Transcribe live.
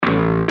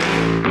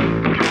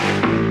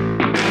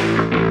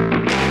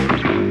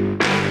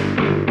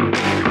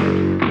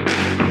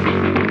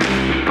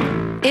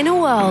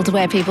world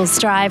where people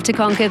strive to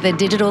conquer the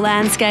digital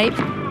landscape,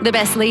 the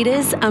best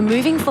leaders are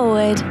moving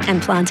forward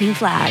and planting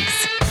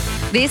flags.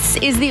 This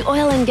is the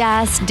Oil and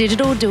Gas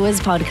Digital Doers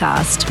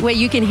podcast, where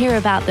you can hear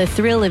about the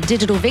thrill of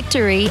digital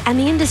victory and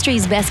the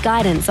industry's best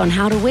guidance on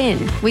how to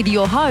win, with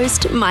your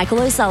host,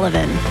 Michael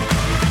O'Sullivan.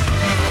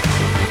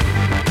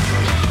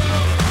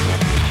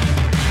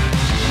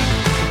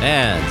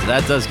 And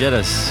that does get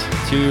us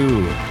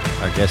to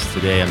our guest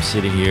today. I'm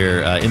sitting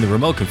here in the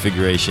remote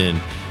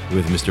configuration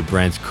with Mr.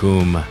 Brent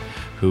Coombe,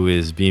 who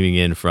is beaming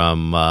in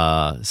from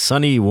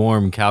sunny,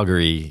 warm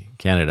Calgary,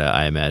 Canada,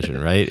 I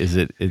imagine, right? Is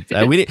it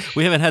we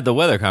haven't had the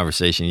weather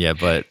conversation yet,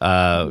 but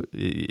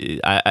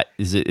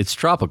it's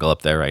tropical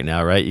up there right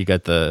now, right? You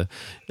got the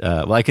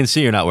well, I can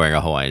see you're not wearing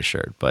a Hawaiian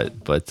shirt, but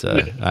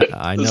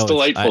I know it's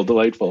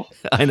delightful.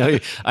 I know.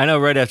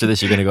 Right after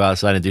this, you're going to go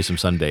outside and do some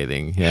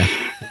sunbathing. Yeah,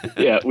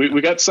 yeah. We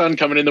got sun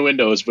coming in the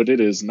windows, but it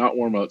is not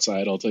warm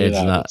outside. I'll tell you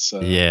that.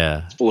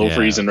 It's below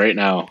freezing right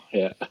now.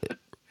 Yeah.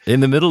 In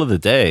the middle of the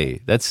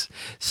day. That's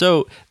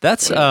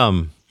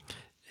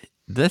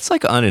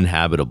like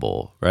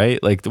uninhabitable,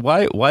 right? Like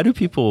why do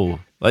people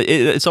like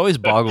it's always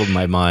boggled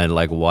my mind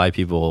like why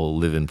people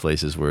live in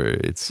places where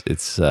it's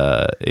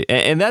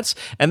and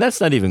that's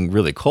not even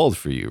really cold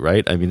for you,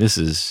 right? I mean, this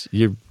is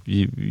No,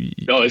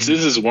 this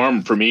is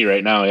warm for me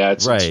right now. Yeah,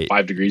 it's 5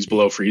 degrees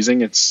below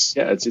freezing. It's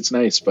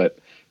nice, but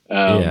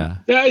yeah,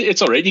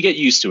 it's all right. You get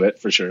used to it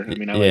for sure. I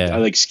mean, I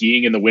like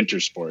skiing in the winter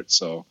sports,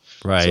 so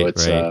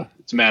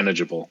it's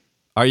manageable.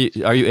 Are you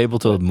able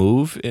to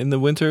move in the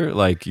winter?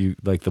 Like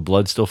the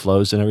blood still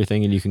flows and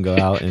everything, and you can go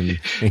out and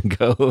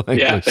go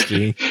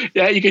skiing.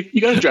 Yeah,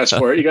 you got to dress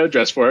for it.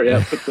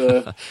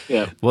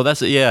 Yeah, Well,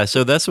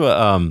 So that's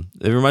what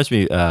it reminds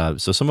me.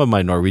 So some of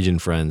my Norwegian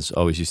friends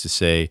always used to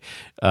say,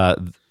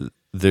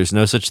 "There's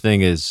no such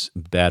thing as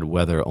bad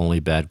weather, only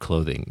bad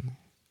clothing."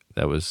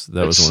 That was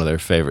one of their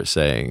favorite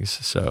sayings.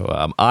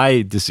 So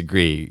I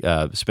disagree.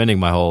 Spending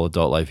my whole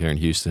adult life here in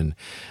Houston,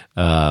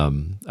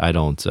 I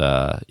don't.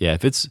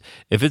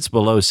 If it's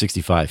below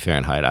 65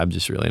 Fahrenheit, I'm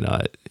just really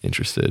not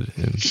interested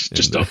in.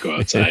 Don't go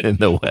outside in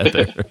the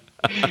weather.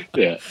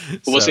 Yeah,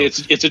 we'll say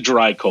it's a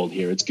dry cold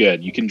here. It's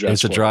good. You can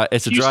dress.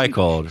 It's a dry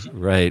cold,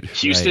 right?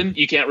 Houston,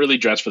 you can't really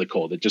dress for the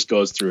cold. It just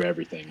goes through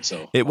everything.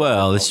 So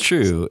it's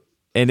true.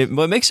 And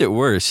what makes it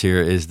worse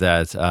here is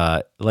that,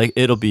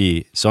 it'll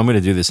be. So I'm going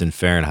to do this in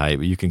Fahrenheit,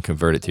 but you can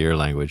convert it to your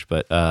language.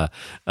 But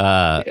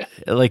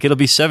it'll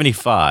be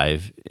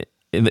 75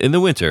 in the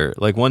winter.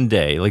 Like one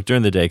day, like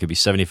during the day, it could be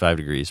 75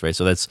 degrees, right?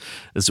 So that's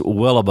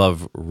well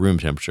above room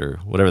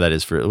temperature, whatever that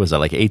is. Was that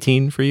like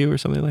 18 for you or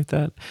something like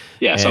that?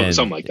 Yeah,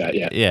 something like that.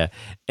 Yeah, yeah.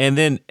 And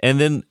then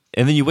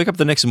you wake up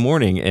the next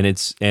morning and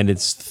it's in the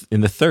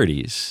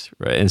 30s,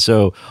 right? And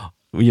so.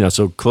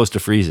 So close to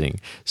freezing.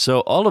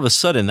 So all of a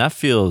sudden that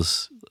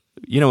feels,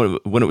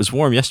 when it was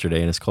warm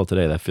yesterday and it's cold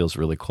today, that feels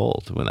really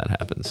cold when that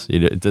happens.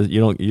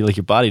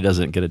 Your body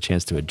doesn't get a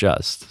chance to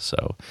adjust.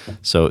 So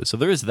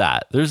there is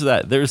that. There's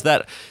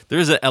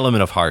an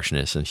element of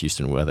harshness in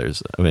Houston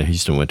winters,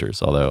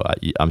 although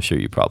I'm sure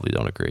you probably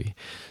don't agree.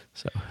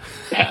 So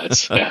yeah,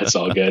 it's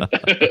all good.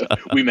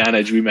 we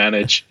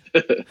manage.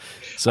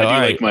 So I do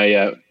like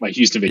my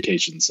Houston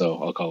vacation, so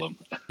I'll call them.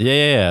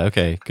 Yeah.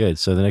 Okay, good.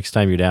 So the next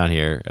time you're down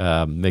here,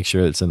 make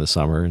sure it's in the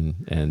summer,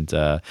 and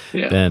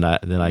then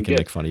I can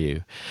make fun of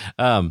you.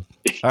 All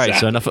right.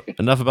 So enough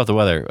about the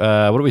weather.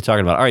 What are we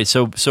talking about? All right.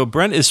 So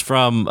Brent is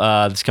from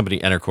this company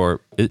Enercorp.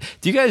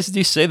 Do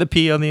you say the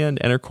P on the end,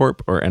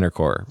 Enercorp or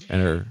Enercor?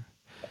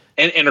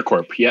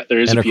 Enercorp. Yeah, there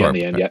is a P on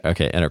the end. Yeah.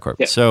 Okay, Enercorp.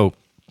 Yeah. So.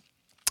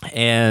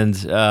 And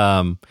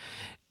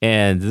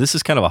this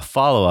is kind of a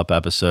follow-up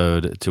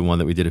episode to one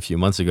that we did a few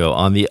months ago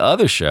on the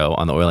other show,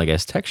 on the Oil and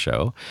Gas Tech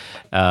Show,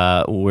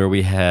 where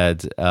we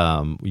had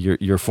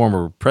your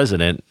former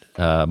president,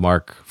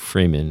 Mark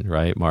Freeman,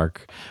 right?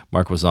 Mark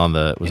was on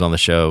the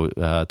show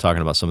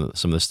talking about some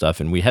of the stuff,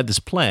 and we had this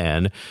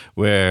plan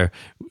where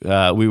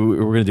we were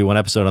going to do one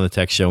episode on the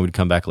tech show, and we'd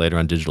come back later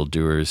on Digital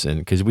Doers, and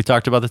because we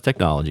talked about the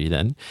technology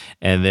then,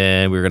 and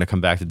then we were going to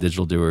come back to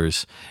Digital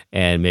Doers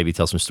and maybe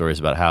tell some stories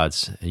about how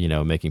it's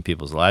making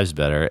people's lives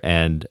better,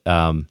 and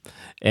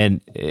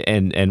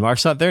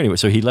Mark's not there anymore,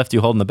 so he left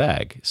you holding the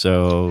bag.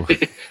 So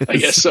I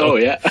guess so,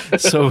 yeah.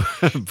 So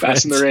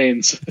passing the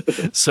reins.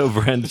 So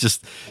Brent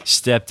just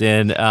stepped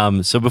in.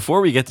 So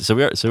before we get to,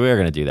 we are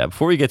going to do that.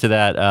 Before we get to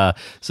that,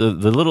 so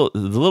the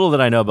little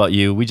that I know about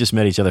you, we just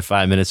met each other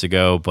 5 minutes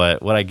ago.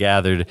 But what I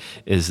gathered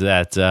is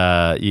that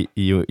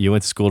you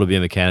went to school to be a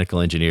mechanical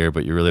engineer,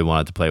 but you really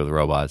wanted to play with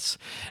robots,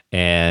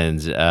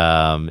 and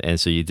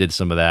so you did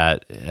some of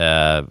that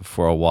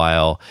for a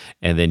while,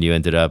 and then you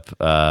ended up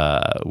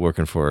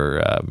working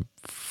for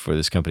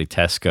this company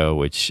Tesco,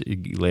 which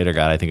later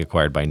got, I think,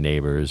 acquired by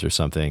Neighbors or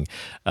something,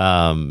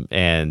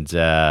 and you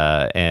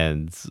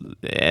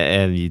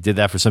did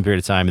that for some period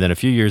of time, and then a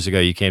few years ago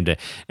you came to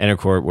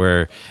Enercorp,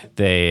 where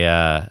they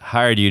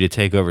hired you to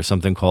take over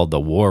something called the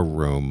War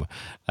Room.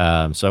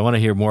 So I want to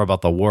hear more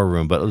about the War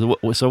Room.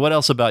 But so what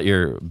else about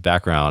your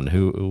background?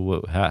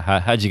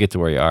 How'd you get to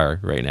where you are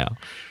right now?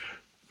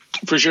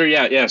 For sure,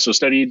 yeah. So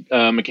studied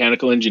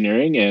mechanical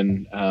engineering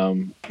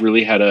and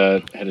really had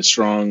a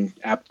strong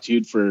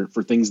aptitude for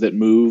things that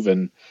move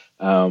and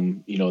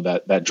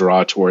that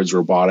draw towards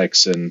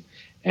robotics and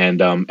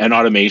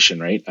automation,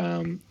 right?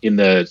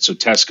 So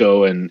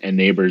Tesco and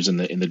Neighbors in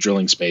the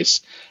drilling space,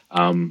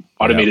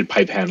 automated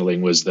pipe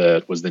handling was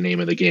the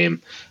name of the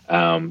game.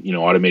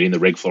 Automating the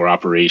rig floor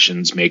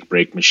operations, make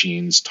break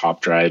machines,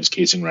 top drives,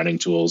 casing running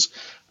tools.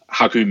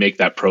 How can we make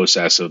that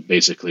process of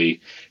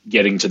basically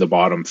getting to the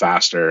bottom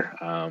faster,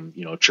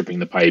 tripping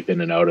the pipe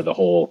in and out of the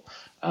hole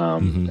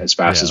as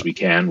fast as we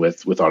can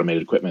with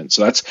automated equipment.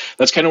 So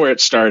that's kind of where it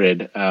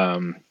started.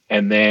 And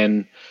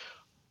then,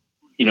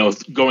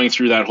 going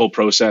through that whole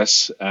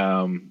process,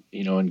 and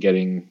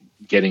getting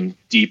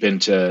deep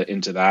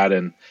into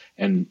that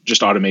and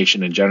just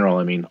automation in general.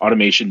 I mean,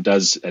 automation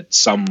does at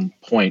some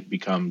point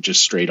become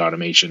just straight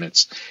automation.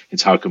 It's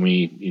how can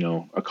we,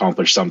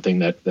 accomplish something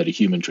that a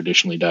human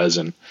traditionally does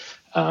and,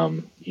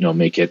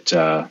 make it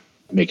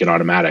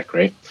automatic.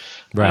 Right.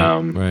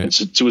 Right.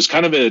 So it was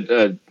kind of I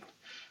don't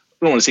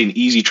want to say an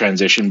easy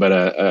transition, but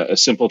a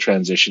simple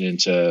transition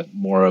into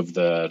more of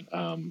the,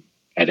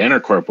 at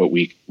Enercorp, what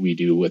we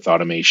do with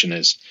automation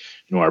is,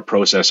 our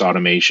process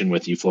automation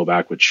with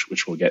eFlowback, which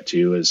we'll get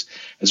to, as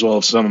well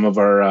as some of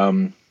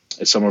our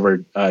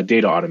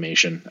data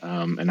automation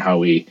and how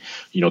we,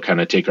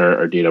 kind of take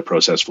our data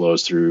process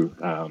flows through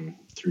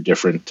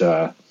different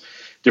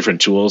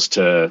tools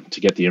to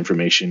get the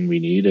information we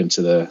need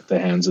into the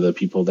hands of the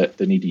people that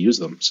need to use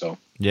them. So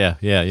yeah.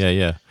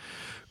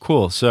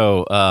 Cool.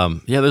 So,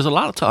 there's a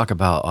lot of talk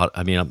about,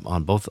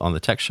 on the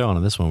tech show and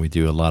on this one, we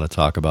do a lot of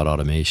talk about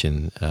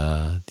automation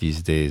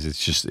these days.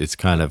 It's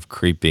kind of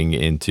creeping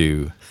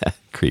into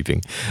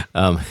creeping.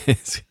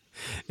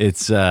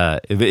 It's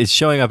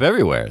showing up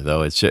everywhere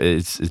though.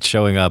 It's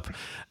showing up.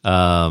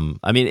 And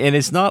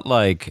it's not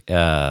like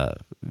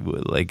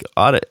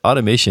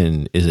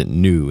automation isn't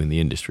new in the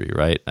industry,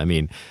 right? I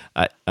mean,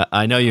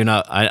 I know you're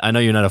not a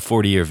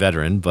 40-year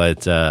veteran,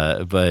 but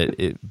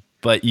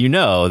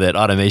that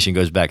automation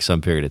goes back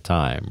some period of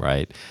time,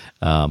 right?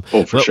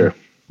 For sure.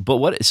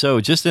 But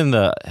so just in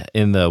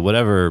the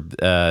whatever,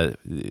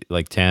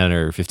 like 10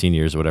 or 15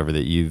 years or whatever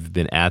that you've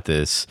been at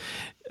this,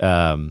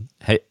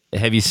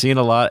 have you seen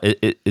a lot?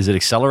 Is it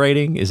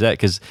accelerating? Is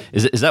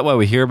that why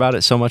we hear about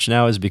it so much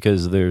now? Is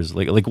because there's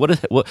what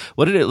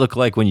did it look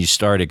like when you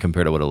started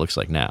compared to what it looks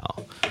like now?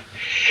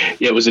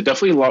 Yeah, it was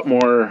definitely a lot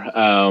more,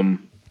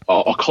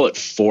 I'll call it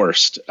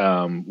forced.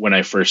 When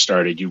I first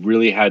started, you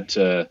really had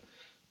to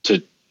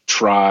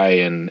try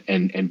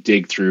and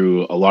dig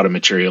through a lot of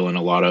material and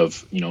a lot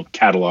of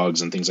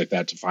catalogs and things like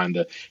that to find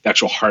the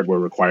actual hardware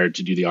required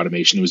to do the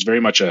automation. It was very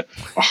much a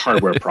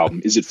hardware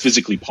problem. Is it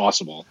physically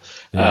possible?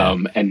 Yeah.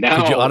 And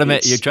now could you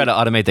automate? You try to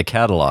automate the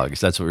catalogs.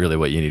 That's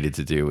what you needed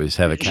to do was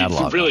have a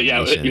catalog. Really,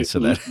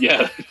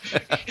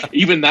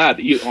 even that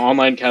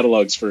online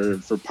catalogs for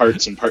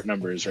parts and part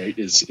numbers, right?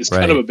 Is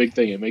kind of a big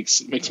thing. It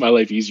makes my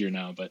life easier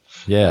now. But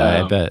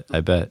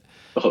I bet.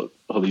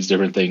 All these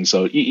different things.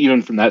 So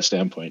even from that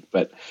standpoint,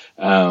 but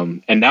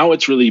and now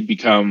it's really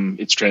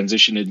it's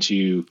transitioned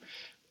into,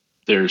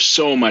 there's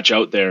so much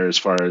out there as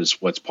far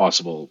as what's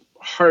possible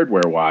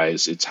hardware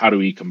wise. It's how do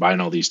we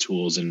combine all these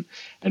tools and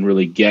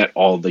really get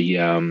all the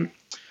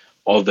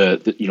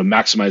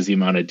maximize the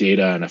amount of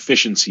data and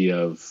efficiency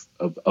of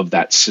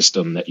that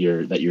system that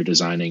you're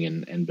designing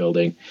and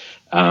building.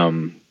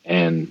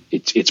 And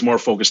it's more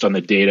focused on the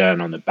data,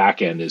 and on the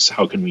back end is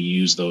how can we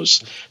use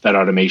that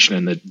automation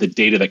and the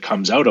data that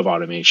comes out of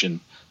automation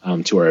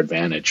to our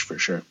advantage, for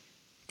sure.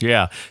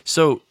 Yeah.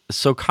 So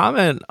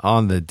comment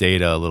on the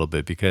data a little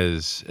bit,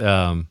 because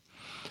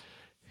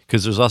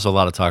there's also a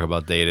lot of talk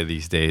about data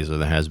these days, or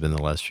there has been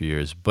the last few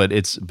years. But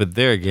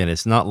there again,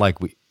 it's not like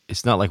we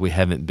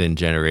haven't been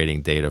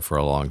generating data for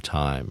a long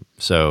time.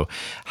 So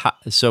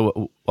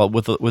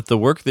with the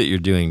work that you're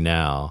doing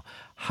now,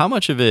 how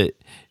much of the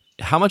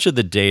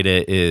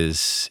data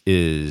is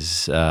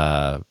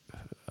and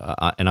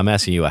I'm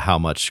asking you a how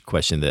much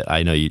question that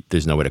I know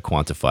there's no way to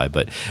quantify,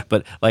 but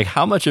like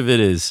how much of it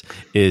is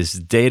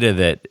data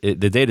that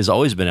the data's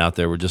always been out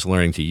there, we're just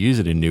learning to use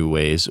it in new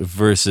ways,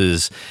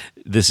 versus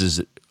this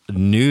is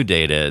new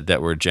data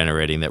that we're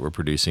generating, that we're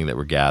producing, that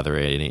we're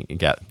gathering.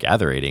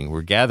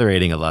 We're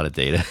gathering a lot of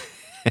data,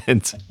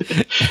 and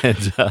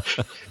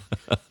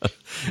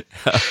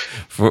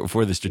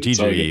for the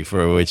strategy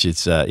for which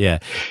it's So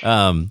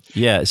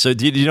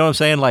do you know what I'm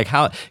saying? Like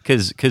how,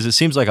 because it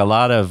seems like a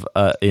lot of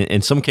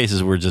in some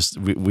cases we're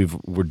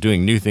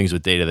doing new things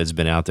with data that's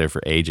been out there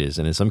for ages,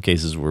 and in some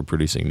cases we're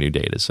producing new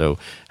data. So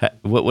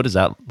what does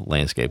that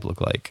landscape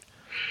look like?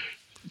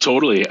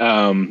 Totally.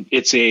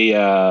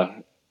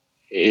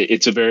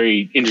 It's a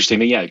very interesting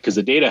thing, because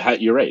the data,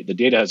 you're right, the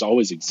data has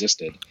always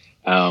existed.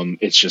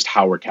 It's just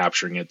how we're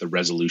capturing it, the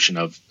resolution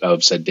of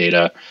said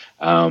data,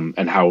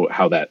 and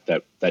how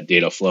that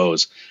data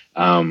flows.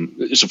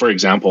 So for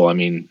example,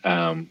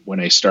 when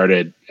I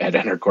started at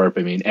Enercorp,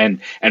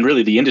 and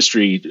really the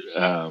industry,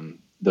 the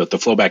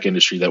flowback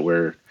industry that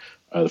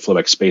the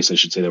flowback space, I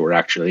should say, that we're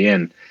actually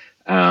in,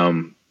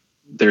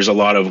 there's a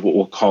lot of what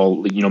we'll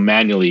call,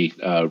 manually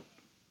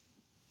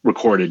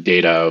recorded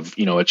data of,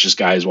 it's just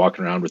guys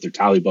walking around with their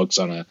tally books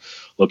on a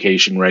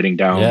location, writing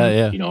down,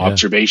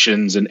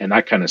 observations and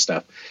that kind of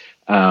stuff.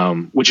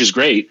 Which is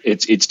great.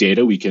 It's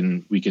data. We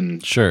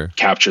can sure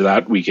capture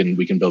that. We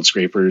can build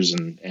scrapers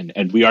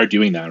and we are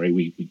doing that, right?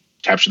 We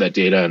capture that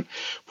data and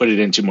put it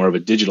into more of a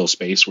digital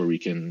space where we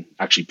can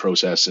actually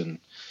process and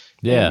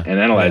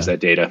analyze that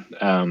data.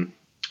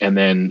 And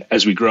then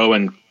as we grow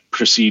and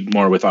proceed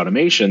more with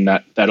automation,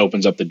 that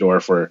opens up the door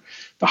for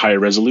the higher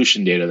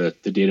resolution data,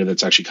 the data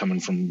that's actually coming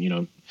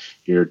from,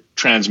 your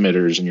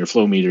transmitters and your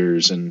flow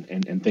meters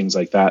and things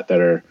like that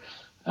are,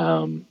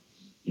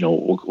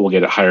 we'll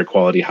get a higher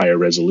quality, higher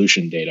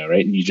resolution data,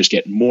 right? And you just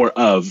get more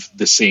of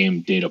the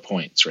same data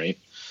points, right?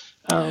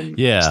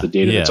 It's the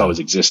data that's always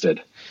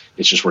existed.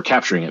 It's just we're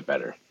capturing it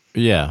better.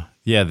 Yeah.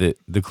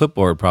 The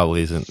clipboard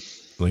probably isn't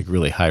like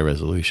really high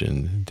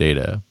resolution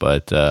data,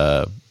 but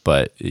and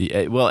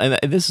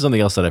this is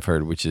something else that I've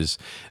heard, which is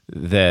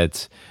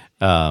that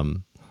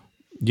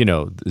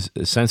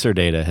sensor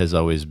data has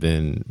always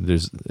been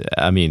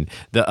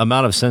the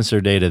amount of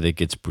sensor data that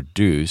gets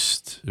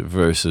produced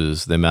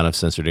versus the amount of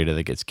sensor data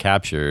that gets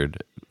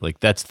captured. Like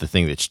that's the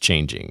thing that's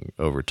changing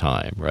over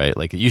time, right?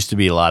 Like it used to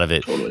be a lot of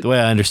it. Totally. The way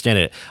I understand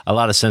it, a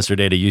lot of sensor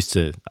data used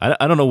to.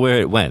 I don't know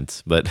where it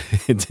went, but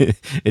it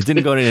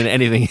didn't go into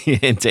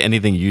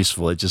anything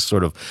useful. It just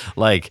sort of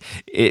like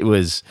it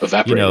was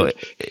evaporated.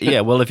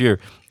 Well,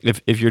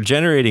 if you're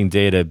generating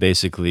data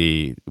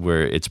basically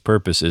where its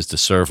purpose is to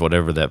serve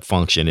whatever that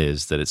function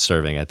is that it's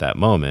serving at that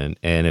moment,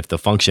 and if the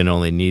function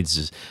only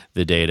needs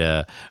the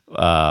data,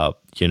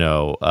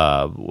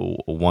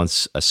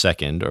 once a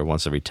second or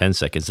once every 10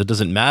 seconds, it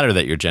doesn't matter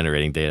that you're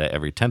generating data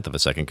every 10th of a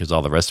second because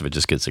all the rest of it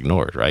just gets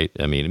ignored, right?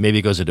 I mean, maybe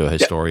it goes into a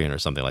historian or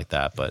something like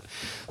that. But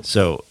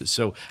so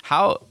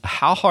how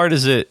hard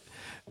is it?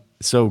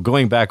 So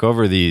going back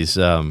over these,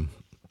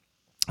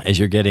 as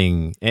you're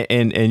getting,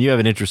 and you have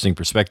an interesting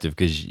perspective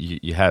because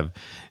you have,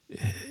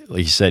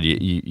 like you said,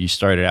 you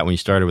started out when you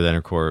started with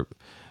Enercorp,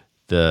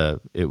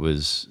 it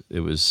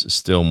was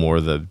still more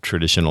the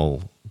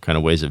traditional kind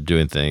of ways of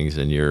doing things,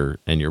 and you're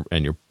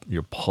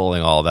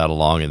pulling all that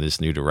along in this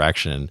new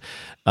direction.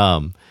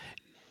 Some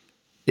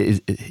of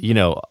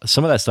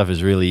that stuff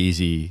is really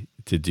easy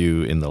to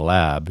do in the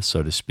lab,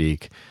 so to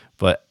speak,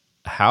 but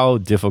how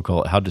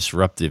difficult, how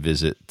disruptive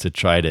is it to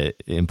try to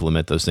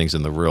implement those things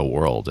in the real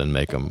world and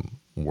make them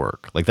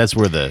work? Like that's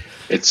where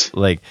it's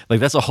like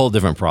that's a whole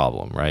different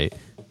problem, right?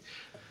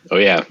 Oh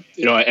yeah.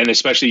 And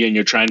especially when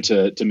you're trying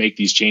to make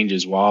these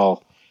changes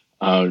while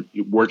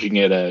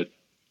working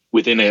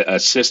within a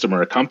system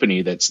or a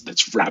company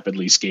that's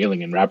rapidly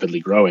scaling and rapidly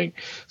growing.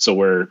 So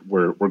we're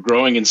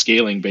growing and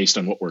scaling based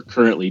on what we're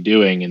currently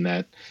doing in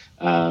that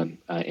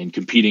and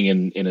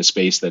competing in a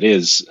space that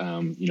is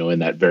in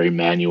that very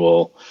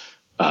manual,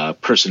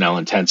 personnel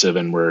intensive,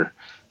 and we're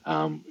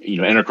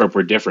Enercorp,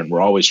 we're different.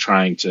 We're always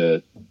trying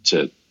to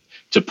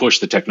push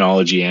the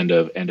technology end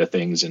of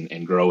things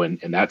and grow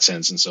in that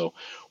sense. And so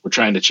we're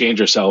trying to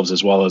change ourselves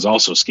as well as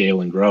also scale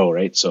and grow,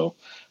 right? So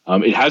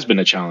it has been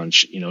a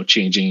challenge,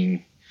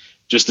 changing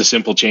just the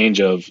simple change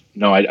of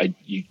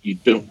you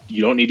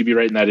don't need to be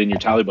writing that in your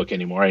tally book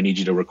anymore. I need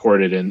you to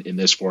record it in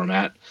this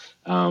format.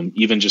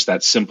 Even just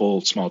that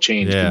simple small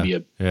change can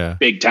be a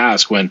big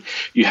task when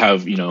you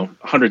have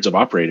hundreds of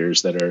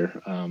operators that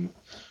are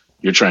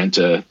you're trying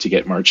to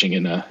get marching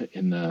in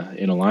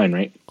a line,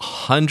 right?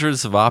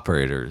 Hundreds of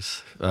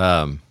operators.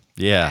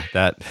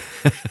 That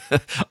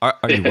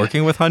are you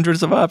working with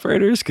hundreds of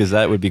operators? Because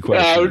that would be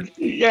quite.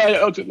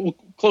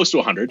 Close to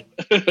 100.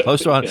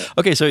 Close to 100. Yeah.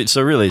 Okay, so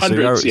really,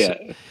 hundreds,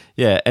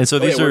 and so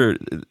these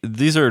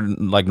are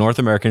like North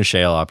American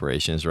shale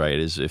operations, right?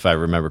 If I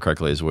remember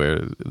correctly, is where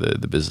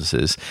the business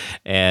is,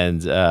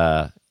 and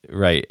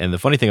right. And the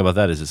funny thing about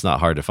that is it's not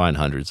hard to find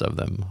hundreds of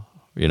them.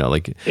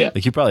 Like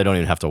you probably don't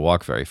even have to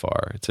walk very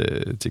far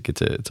to get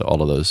to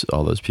all of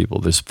those people.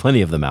 There's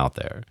plenty of them out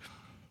there.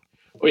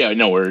 Oh yeah,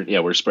 no,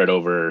 we're spread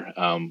over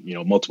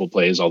multiple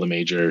plays, all the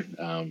major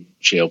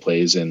shale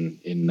plays in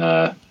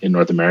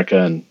North America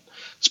and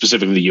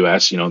specifically the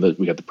U.S.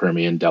 We got the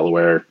Permian,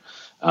 Delaware,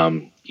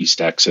 East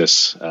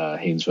Texas,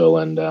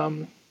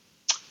 Haynesville,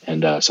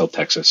 and South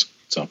Texas.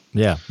 So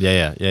yeah.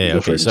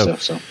 Okay, so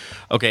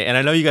okay, and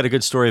I know you got a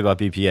good story about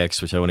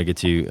BPX, which I want to get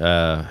to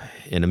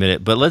in a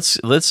minute. But let's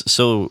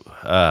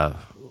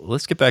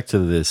get back to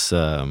this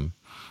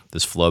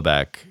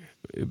flowback.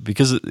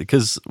 Because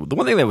the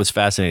one thing that was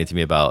fascinating to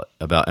me about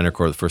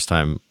Enercorp the first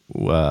time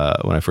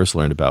when I first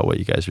learned about what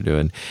you guys are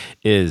doing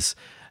is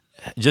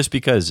just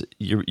because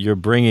you're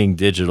bringing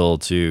digital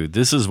to,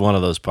 this is one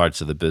of those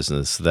parts of the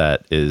business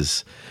that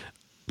is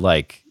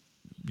like,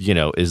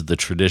 is the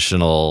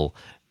traditional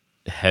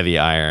heavy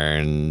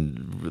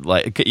iron,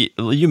 like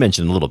you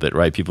mentioned a little bit,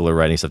 right? People are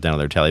writing stuff down on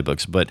their tally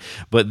books, but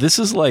this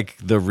is like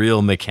the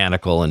real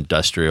mechanical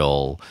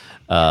industrial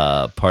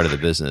part of the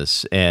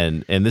business,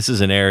 and this is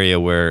an area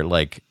where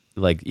like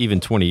even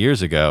 20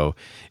 years ago,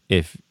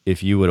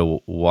 if you would have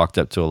walked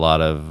up to a lot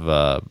of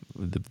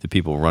the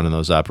people running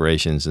those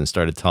operations and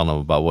started telling them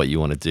about what you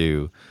want to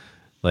do,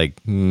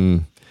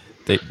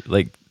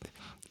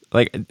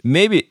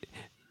 maybe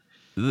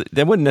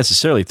they wouldn't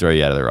necessarily throw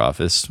you out of their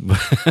office,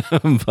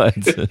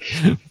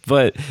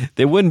 but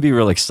they wouldn't be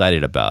real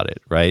excited about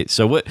it, right?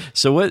 So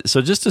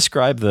just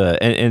describe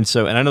and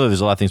I know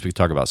there's a lot of things we can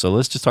talk about. So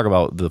let's just talk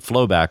about the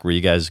flowback where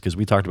you guys, because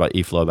we talked about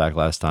eFlowback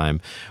last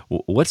time.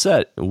 What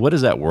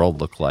does that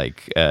world look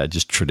like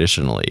just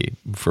traditionally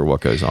for what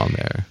goes on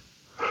there?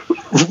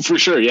 For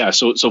sure, yeah.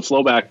 So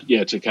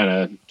flowback, to kind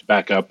of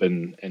back up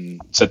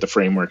and set the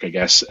framework, I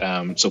guess.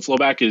 So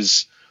flowback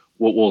is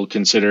what we'll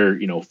consider,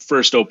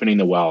 first opening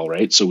the well,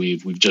 right? So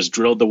we've just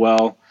drilled the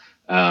well,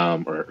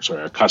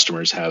 our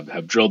customers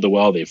have drilled the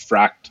well, they've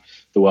fracked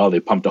the well, they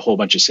pumped a whole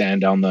bunch of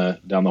sand down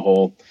the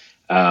hole,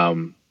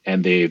 and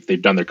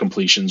they've done their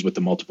completions with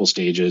the multiple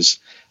stages.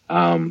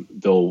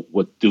 They'll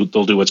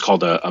do what's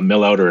called a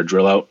mill out or a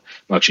drill out.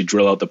 They'll actually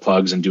drill out the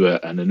plugs and do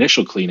an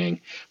initial cleaning.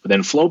 But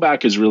then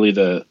flowback is really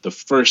the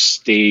first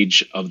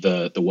stage of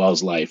the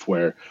well's life,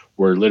 where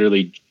we're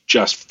literally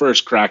just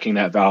first cracking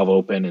that valve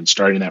open and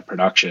starting that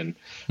production,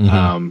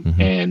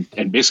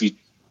 and basically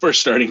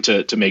first starting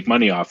to make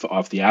money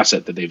off the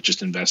asset that they've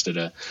just invested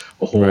a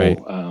whole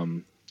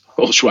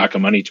whole schwack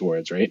of money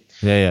towards, right?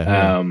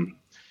 Yeah.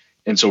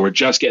 And so we're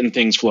just getting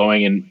things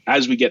flowing, and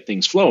as we get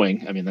things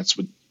flowing, I mean, that's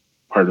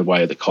part of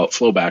why they call it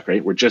flowback,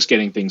 right? We're just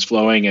getting things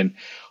flowing, and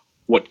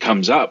what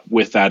comes up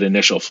with that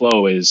initial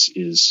flow is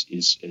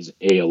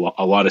a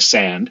lot of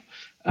sand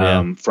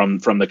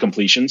from the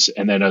completions,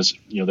 and then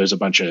there's a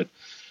bunch of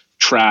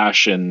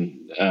trash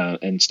and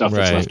stuff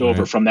that's left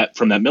over from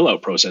that mill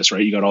out process,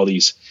 right? You got all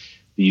these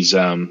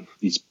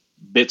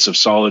bits of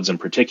solids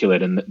and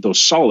particulate, and those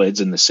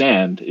solids in the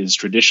sand is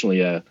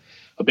traditionally a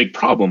big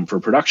problem for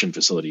production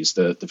facilities.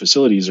 The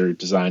facilities are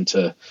designed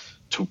to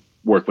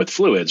work with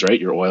fluids, right?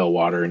 Your oil,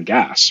 water, and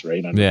gas,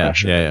 right? Under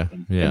pressure,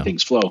 and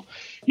things flow.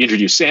 You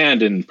introduce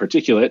sand and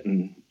particulate,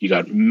 and you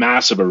got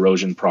massive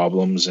erosion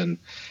problems, and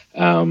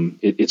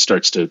it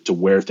starts to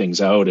wear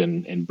things out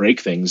and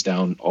break things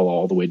down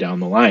all the way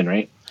down the line,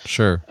 right?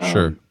 Sure.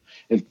 And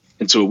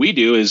so what we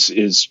do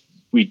is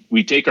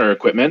we take our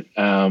equipment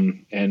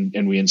and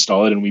we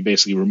install it, and we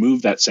basically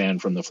remove that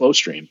sand from the flow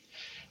stream.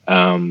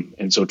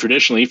 And so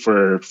traditionally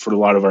for a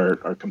lot of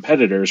our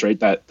competitors, right,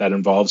 that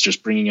involves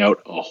just bringing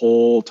out a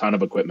whole ton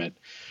of equipment,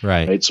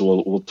 right?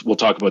 So we'll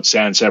talk about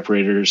sand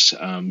separators.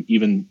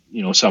 Even,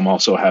 some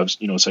also have,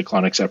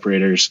 cyclonic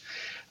separators.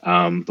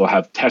 They'll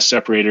have test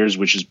separators,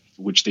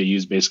 which they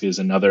use basically as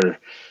another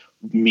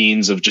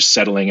means of just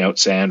settling out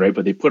sand, right?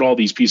 But they put all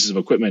these pieces of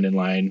equipment in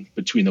line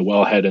between the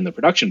wellhead and the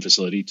production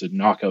facility to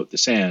knock out the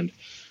sand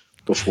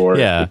before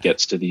it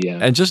gets to the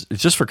end. And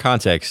just for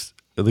context,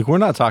 like, we're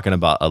not talking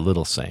about a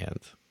little sand,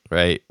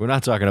 right? We're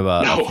not talking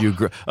about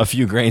a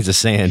few grains of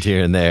sand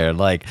here and there.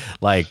 Like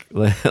I'm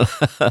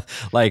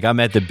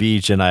at the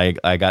beach and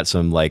I got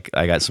some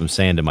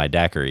sand in my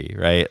daiquiri,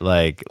 right?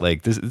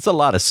 Like this, it's a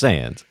lot of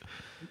sand.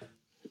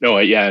 No,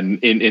 yeah,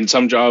 and in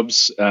some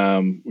jobs,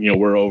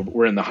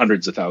 we're in the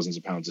hundreds of thousands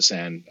of pounds of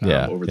sand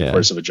over the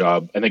course of a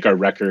job. I think our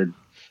record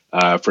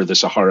for the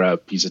Sahara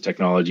piece of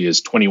technology is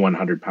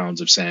 2,100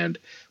 pounds of sand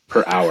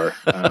per hour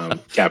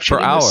captured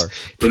per hour.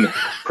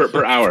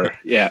 Per hour,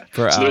 yeah.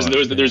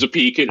 There's a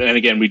peak, and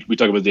again we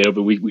talk about data,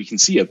 but we can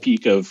see a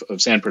peak of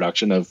sand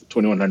production of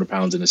 2,100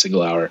 pounds in a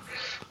single hour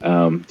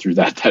through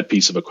that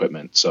piece of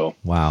equipment. So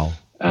wow.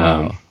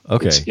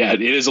 Okay.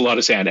 It is a lot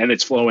of sand, and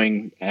it's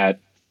flowing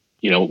at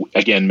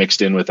again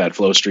mixed in with that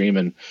flow stream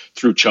and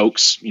through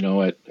chokes,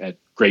 at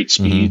great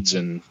speeds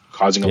and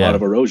causing a lot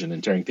of erosion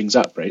and tearing things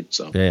up, right?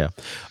 So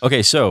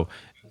okay, so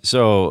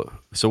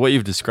what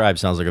you've described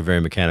sounds like a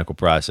very mechanical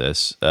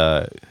process.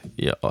 Leaving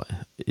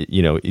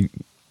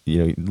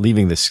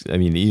this, I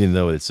mean, even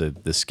though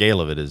the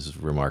scale of it is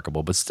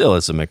remarkable, but still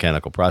it's a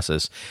mechanical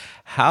process.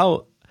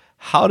 How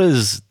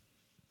does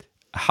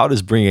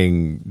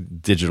bringing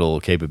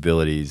digital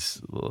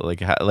capabilities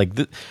like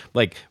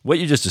what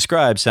you just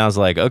described sounds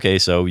like, okay,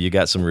 so you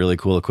got some really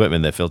cool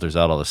equipment that filters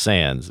out all the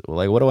sands. Well,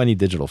 like, what do I need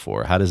digital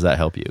for? How does that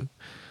help you?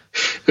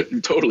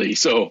 Totally.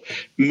 So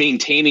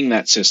maintaining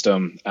that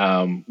system,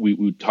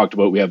 we talked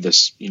about, we have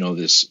this,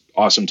 this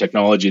awesome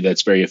technology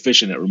that's very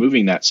efficient at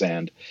removing that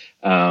sand.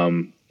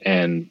 And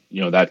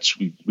that's,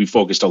 we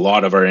focused a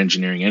lot of our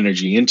engineering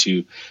energy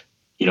into,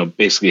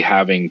 basically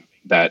having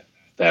that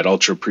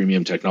ultra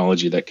premium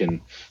technology that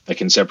can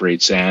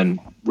separate sand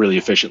really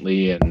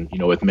efficiently and,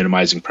 with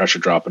minimizing pressure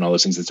drop and all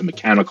those things. It's a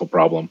mechanical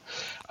problem.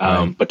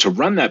 But to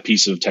run that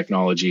piece of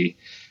technology,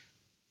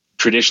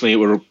 traditionally,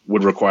 it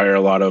would require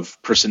a lot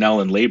of personnel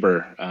and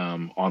labor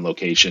on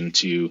location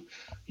to,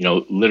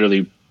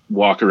 literally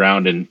walk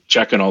around and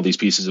check on all these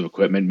pieces of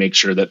equipment, make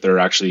sure that they're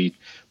actually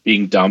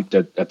being dumped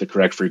at the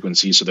correct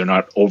frequency, so they're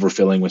not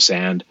overfilling with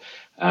sand,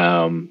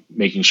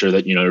 making sure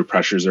that your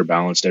pressures are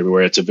balanced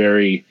everywhere. It's a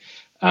very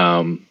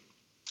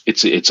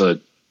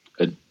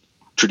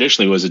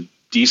traditionally was a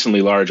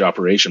decently large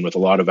operation with a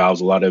lot of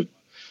valves, a lot of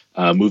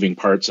moving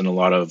parts, and a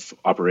lot of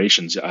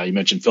operations. You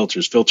mentioned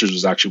filters. Filters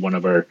was actually one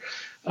of our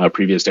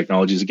previous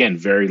technologies. Again,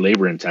 very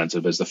labor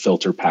intensive. As the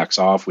filter packs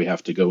off, we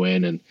have to go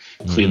in and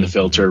clean the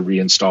filter,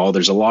 reinstall.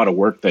 There's a lot of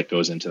work that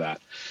goes into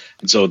that.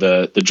 And so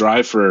the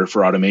drive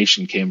for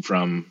automation came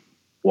from,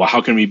 well,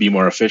 how can we be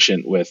more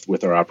efficient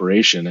with our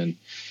operation and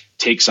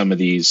take some of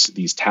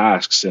these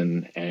tasks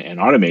and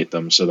automate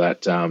them so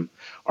that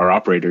our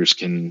operators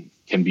can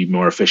be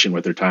more efficient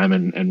with their time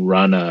and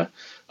run a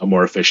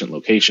more efficient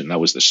location. That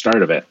was the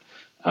start of it.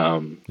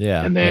 And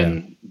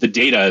then the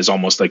data is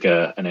almost like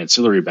an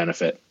ancillary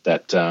benefit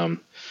that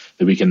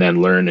we can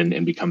then learn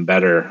and become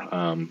better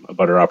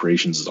about our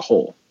operations as a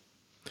whole.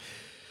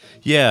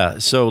 Yeah.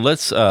 So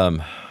let's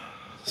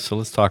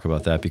talk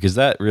about that, because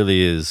that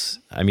really is,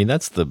 I mean,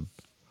 that's the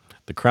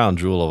crown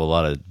jewel of a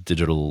lot of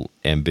digital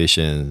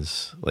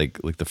ambitions. Like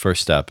the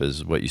first step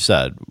is what you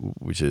said,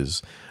 which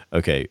is,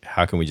 okay,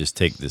 how can we just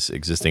take this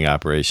existing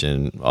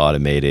operation,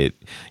 automate it,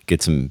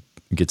 get some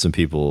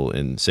people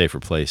in safer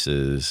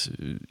places,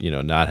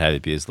 not have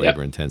it be as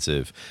labor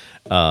intensive,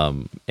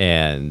 and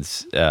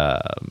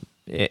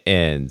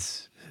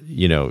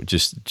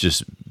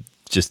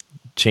just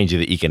changing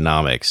the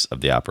economics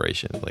of the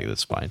operation. Like,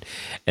 that's fine.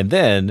 And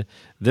then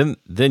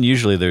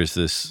usually there's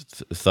this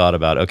thought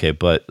about, okay,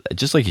 but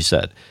just like you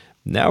said,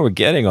 now we're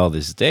getting all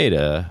this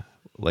data.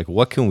 Like,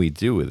 what can we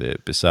do with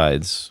it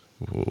besides,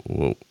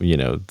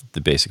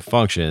 the basic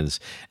functions,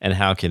 and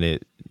how can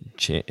it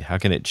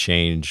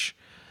change?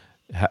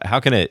 How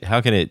can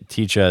it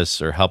teach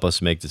us or help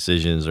us make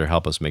decisions or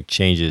help us make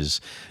changes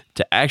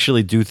to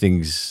actually do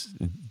things,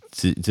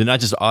 to not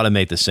just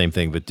automate the same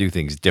thing, but do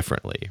things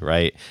differently,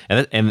 right?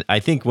 And I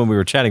think when we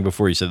were chatting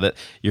before, you said that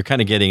you're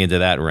kind of getting into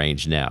that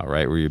range now,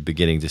 right? Where you're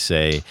beginning to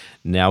say,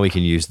 now we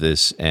can use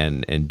this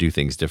and do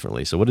things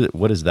differently. So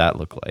what does that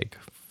look like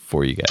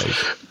for you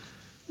guys?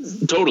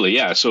 Totally,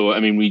 yeah. So I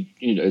mean, we,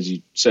 as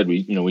you said,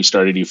 we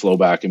started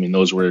eFlowback. I mean,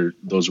 those were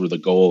the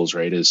goals,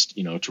 right? Is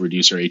to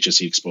reduce our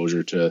HSE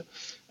exposure, to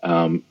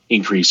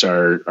increase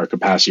our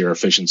capacity, our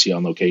efficiency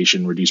on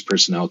location, reduce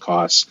personnel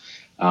costs.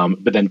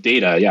 But then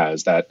data,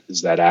 is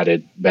that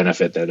added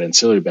benefit, that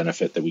ancillary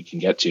benefit that we can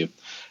get to.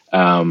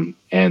 And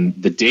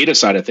the data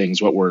side of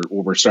things, what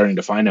we're starting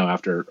to find now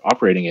after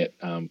operating it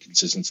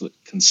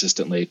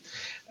consistently,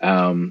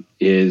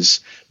 is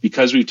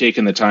because we've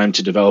taken the time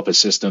to develop a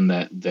system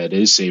that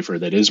is safer,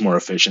 that is more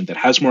efficient, that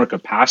has more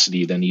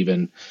capacity than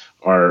even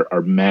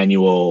our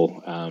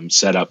manual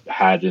setup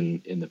had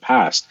in the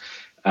past.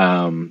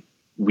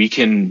 We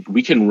can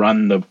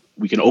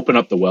open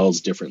up the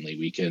wells differently.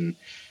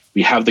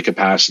 We have the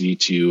capacity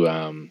to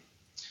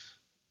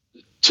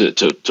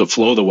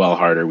flow the well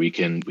harder. We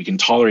can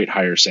tolerate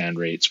higher sand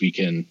rates.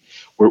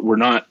 We're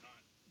not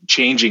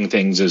changing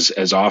things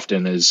as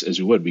often as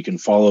we would. We can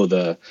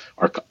follow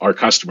our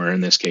customer,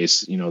 in this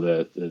case,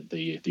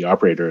 the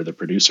operator or the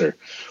producer.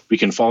 We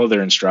can follow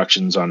their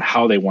instructions on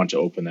how they want to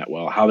open that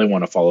well, how they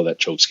want to follow that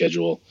choke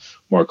schedule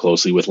more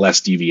closely with less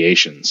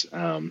deviations.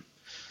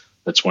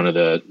 That's one of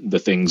the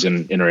things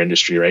in our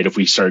industry, right? If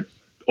we start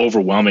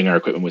overwhelming our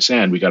equipment with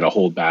sand, we got to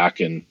hold back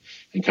and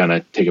kind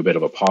of take a bit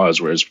of a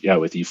pause. Whereas,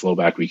 with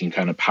eFlowback, we can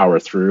kind of power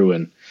through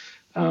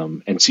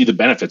and see the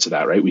benefits of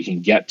that, right? We can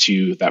get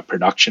to that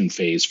production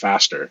phase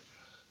faster.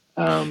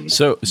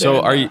 So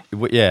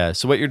what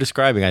you're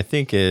describing, I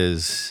think,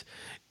 is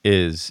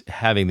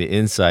having the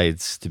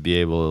insights to be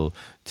able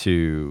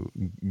to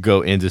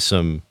go into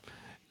some,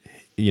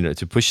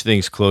 to push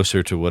things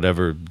closer to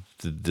whatever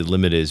the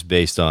limit is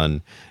based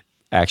on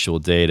actual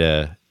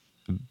data,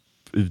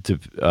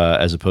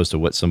 as opposed to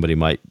what somebody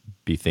might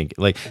be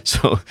thinking. Like,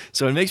 so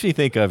it makes me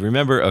think of,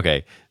 remember,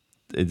 okay,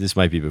 this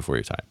might be before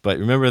your time, but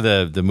remember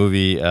the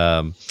movie,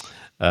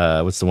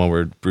 what's the one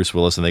where Bruce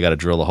Willis and they got to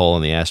drill a hole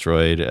in the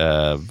asteroid,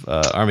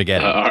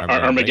 Armageddon.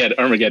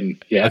 Armageddon.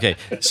 Yeah. Okay.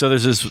 So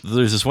there's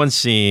this one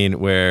scene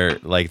where,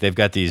 like, they've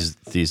got these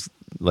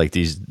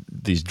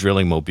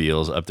drilling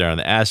mobiles up there on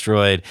the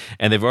asteroid,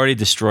 and they've already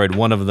destroyed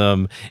one of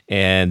them,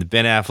 and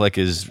Ben Affleck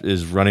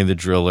is running the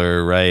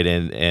driller, right?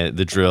 And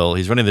the drill,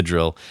 he's running the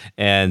drill,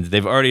 and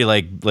they've already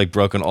like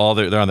broken all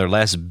they're on their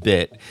last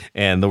bit,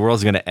 and the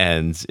world's going to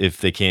end if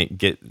they can't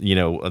get,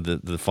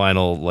 the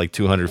final like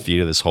 200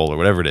 feet of this hole or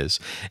whatever it is.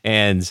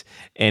 And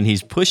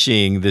he's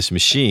pushing this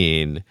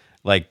machine,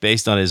 like,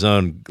 based on his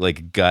own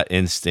like gut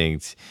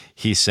instinct.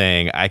 He's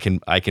saying, I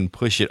can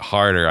push it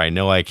harder. I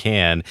know I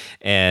can.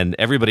 And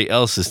everybody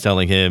else is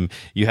telling him,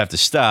 you have to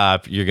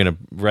stop. You're going to,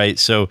 right?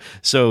 So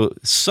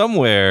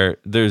somewhere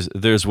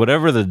there's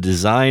whatever the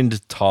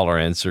designed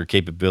tolerance or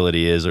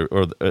capability is, or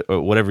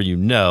whatever,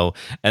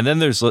 and then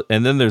there's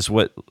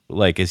what,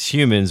 like, as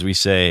humans we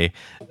say,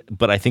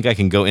 but I think I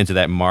can go into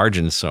that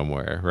margin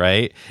somewhere,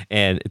 right?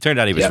 And it turned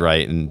out he was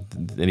right, and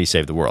he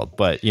saved the world.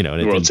 But, and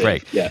it didn't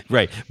break. Yeah.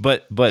 Right.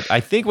 But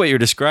I think what you're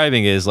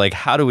describing is, like,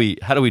 how do we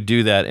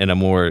do that in a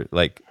more,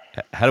 like,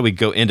 how do we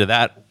go into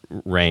that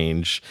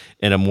range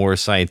in a more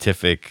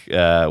scientific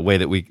way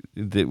that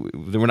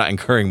we're not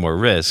incurring more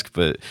risk,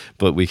 but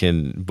we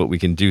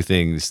can do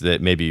things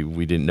that maybe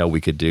we didn't know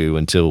we could do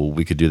until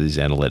we could do these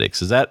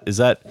analytics. Is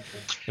that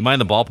am I in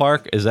the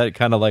ballpark? Is that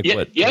kind of like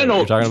what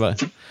you're talking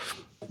about?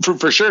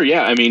 For sure,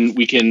 yeah. I mean,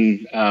 we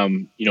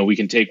can, we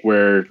can take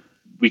where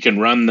we can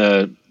run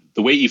the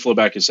way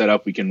eFlowback is set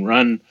up. We can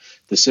run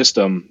the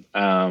system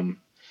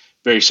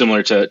very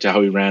similar to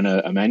how we ran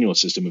a manual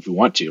system if we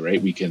want to,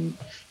 right? We can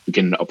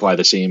apply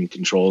the same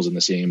controls and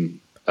the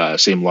same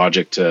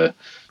logic to,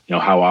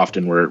 how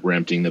often we're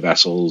emptying the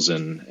vessels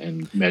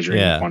and measuring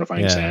and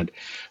quantifying sand.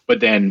 But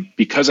then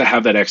because I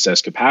have that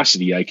excess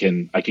capacity, I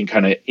can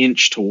kind of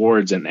inch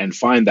towards and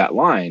find that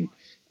line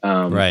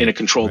in a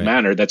controlled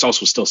manner that's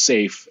also still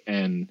safe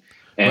and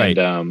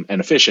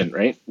efficient,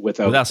 right?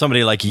 Without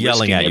somebody like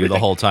yelling at you the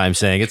whole time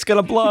saying it's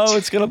gonna blow,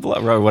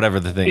 or whatever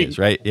the thing is,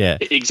 right? Yeah,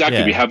 exactly.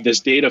 Yeah. We have this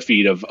data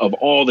feed of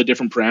all the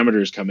different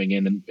parameters coming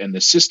in, and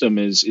the system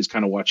is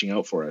kind of watching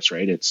out for us,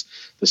 right?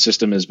 The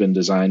system has been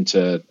designed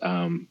to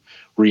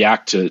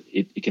react to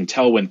it. It can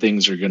tell when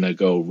things are going to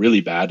go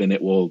really bad, and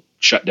it will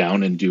shut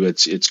down and do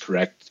its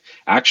correct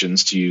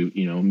actions to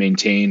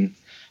maintain,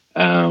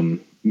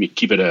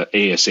 keep it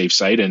a safe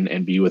site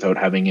and be without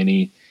having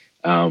any.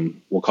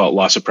 We'll call it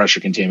loss of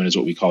pressure containment is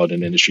what we call it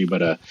in industry,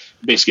 but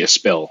basically a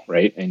spill,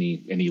 right?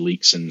 Any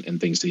leaks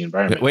and things to the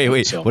environment.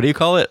 Wait. So, what do you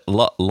call it?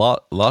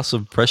 Loss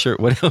of pressure?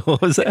 What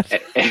was that?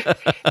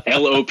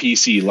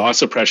 LOPC,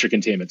 loss of pressure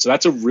containment. So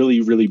that's a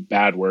really, really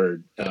bad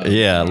word.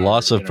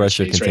 Loss of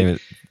pressure containment.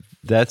 Right?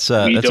 That's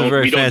a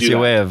very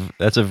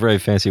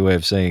fancy way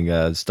of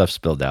saying stuff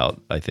spilled out,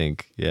 I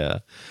think. Yeah.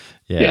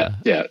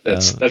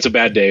 That's a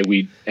bad day.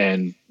 We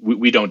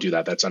don't do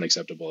that. That's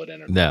unacceptable at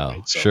Enercon. No,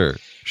 right? So,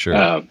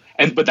 sure.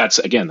 But that's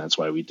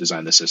why we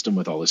designed the system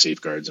with all the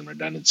safeguards and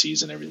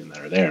redundancies and everything that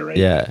are there, right?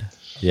 Yeah.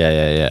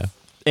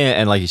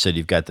 And like you said,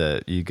 you've got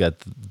the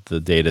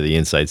data, the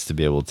insights to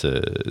be able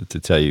to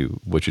tell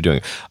you what you're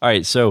doing. All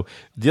right. So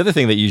the other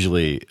thing that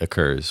usually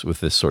occurs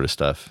with this sort of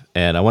stuff,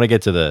 and I want to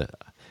get to the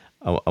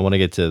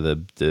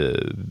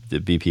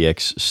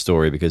BPX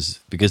story because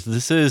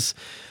this is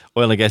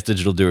Oil and Gas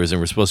Digital Doers,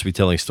 and we're supposed to be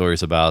telling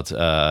stories about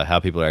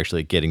how people are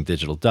actually getting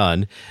digital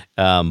done.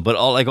 But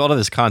all of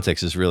this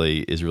context is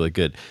really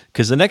good,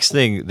 because the next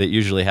thing that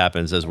usually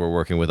happens as we're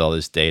working with all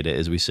this data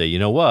is we say, you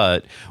know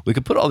what, we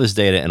could put all this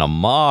data in a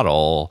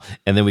model,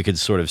 and then we could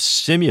sort of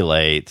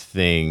simulate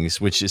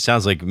things, which it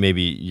sounds like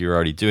maybe you're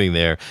already doing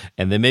there,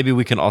 and then maybe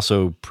we can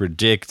also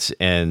predict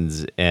and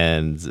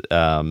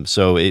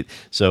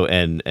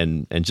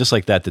just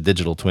like that, the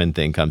digital twin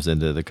thing comes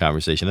into the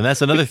conversation, and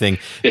that's another thing.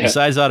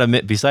 Besides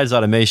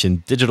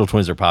automation, digital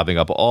twins are popping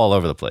up all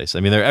over the place.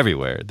 I mean, they're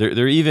everywhere.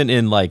 They're even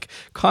in like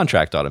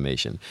contract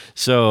automation.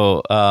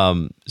 So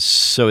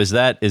is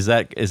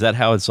that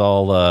how it's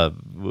all?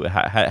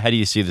 How do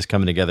you see this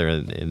coming together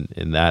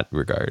in that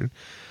regard?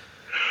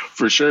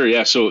 For sure,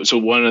 yeah. So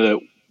one of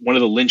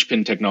the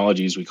linchpin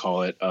technologies, we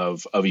call it,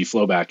 of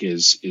eFlowback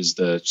is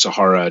the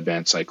Sahara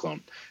Advanced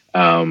Cyclone,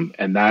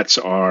 and that's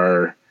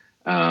our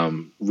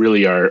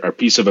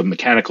piece of a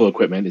mechanical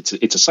equipment.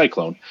 It's a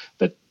cyclone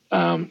that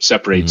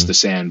separates the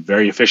sand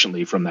very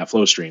efficiently from that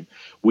flow stream.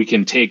 We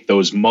can take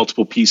those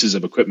multiple pieces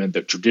of equipment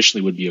that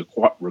traditionally would be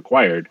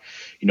required,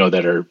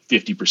 that are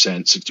 50%,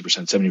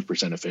 60%,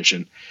 70%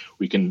 efficient.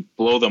 We can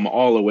blow them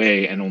all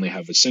away and only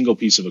have a single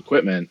piece of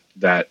equipment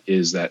that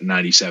is that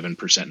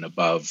 97% and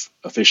above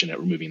efficient at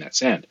removing that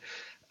sand.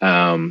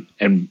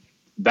 And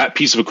that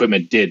piece of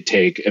equipment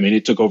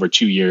it took over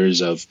 2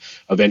 years of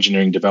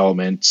engineering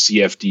development,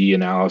 CFD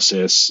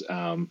analysis,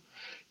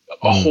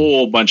 a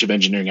whole bunch of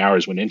engineering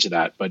hours went into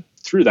that. But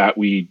through that,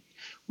 we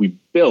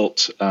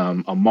built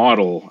a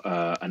model,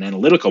 an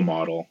analytical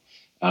model,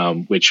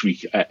 which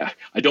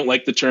I don't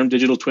like the term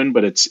digital twin,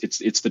 but it's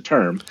the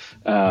term.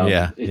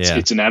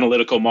 It's an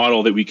analytical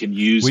model that we can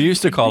use. We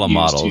used to call them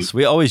models.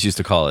 We always used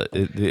to call it.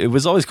 It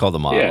was always called a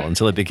model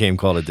until it became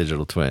called a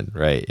digital twin,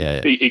 right?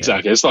 Yeah.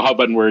 Exactly. It's the hot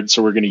button word,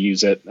 so we're going to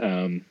use it.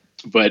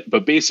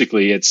 But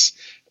basically, it's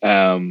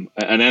an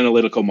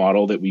analytical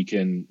model that we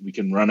can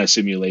run a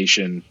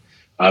simulation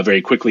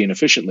very quickly and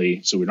efficiently,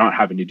 so we're not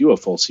having to do a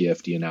full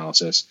CFD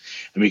analysis,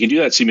 and we can do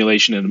that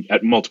simulation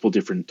at multiple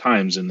different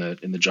times in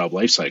the job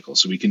life cycle.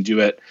 So we can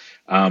do it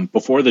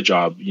before the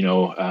job,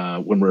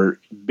 when we're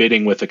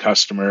bidding with the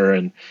customer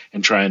and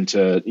trying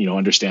to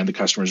understand the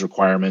customer's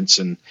requirements,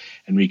 and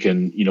we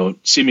can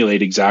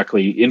simulate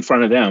exactly in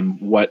front of them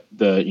what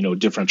the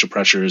differential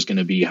pressure is going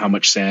to be, how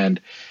much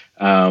sand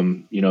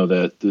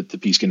the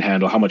piece can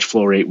handle, how much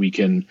flow rate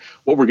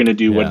what we're going to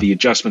do, what the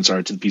adjustments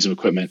are to the piece of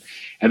equipment.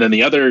 And then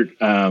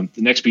the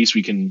next piece,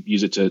 we can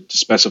use it to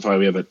specify.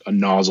 We have a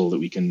nozzle that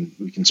we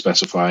can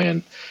specify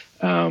and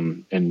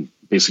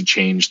basically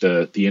change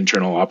the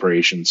internal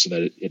operations so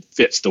that it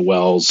fits the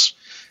well's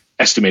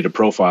estimated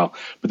profile.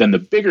 But then the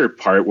bigger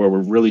part where we're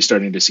really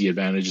starting to see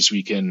advantages,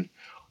 we can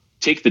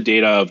take the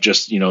data of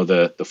just,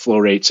 the flow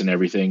rates and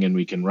everything, and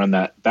we can run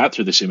that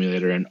through the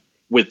simulator. And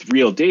with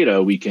real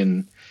data, we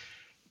can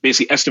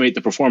basically estimate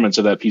the performance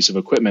of that piece of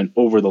equipment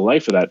over the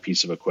life of that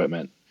piece of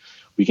equipment.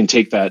 We can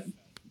take that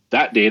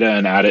data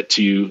and add it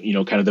to,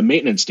 kind of the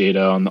maintenance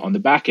data on the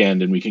back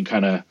end, and we can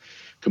kind of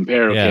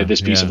compare,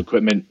 this piece of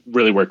equipment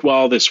really worked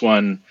well. This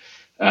one,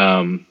 we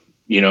had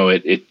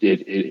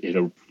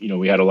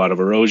a lot of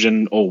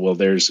erosion. Oh, well,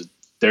 there's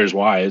there's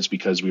why. It's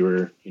because we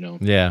were,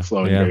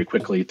 flowing very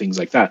quickly, things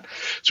like that.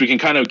 So we can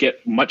kind of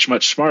get much,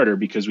 much smarter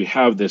because we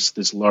have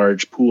this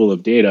large pool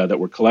of data that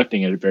we're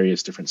collecting at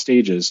various different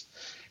stages.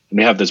 And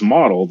we have this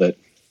model that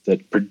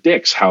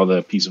predicts how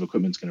the piece of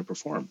equipment is going to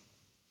perform.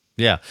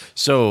 Yeah.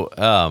 So,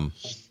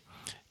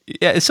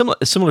 it's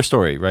a similar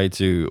story, right,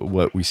 to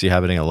what we see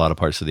happening in a lot of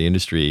parts of the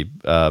industry.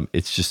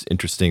 It's just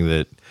interesting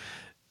that,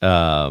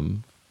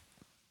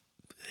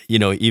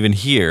 even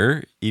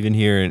here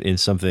in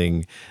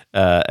something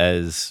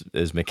as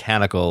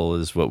mechanical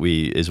as what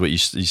you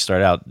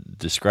start out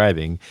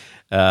describing,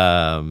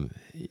 and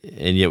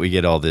yet we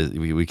get all this.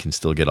 We can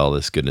still get all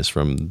this goodness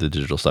from the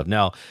digital stuff.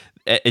 Now,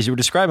 as you were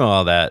describing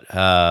all that,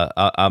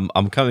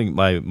 I'm coming.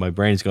 My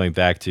brain's going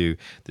back to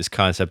this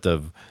concept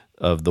of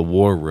the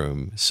war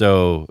room.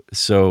 So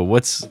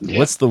what's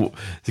the,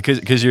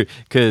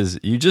 because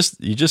you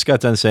just got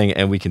done saying,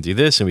 and we can do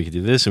this, and we can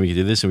do this, and we can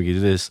do this, and we can do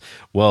this.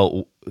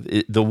 Well,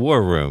 the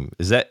war room,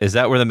 is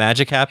that where the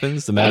magic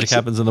happens? The magic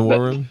happens in the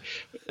war room.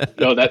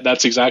 No,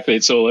 that's exactly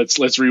it. So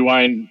let's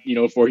rewind.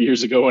 4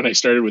 years ago when I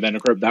started with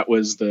Enercorp, that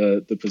was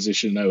the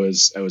position I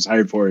was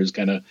hired for. Is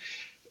kind of,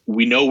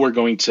 we know we're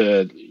going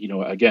to,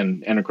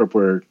 again, Enercorp,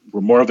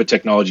 we're more of a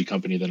technology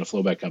company than a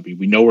flowback company.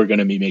 We know we're going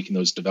to be making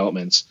those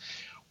developments.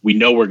 We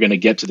know we're going to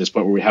get to this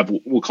point where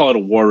we'll call it a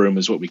war room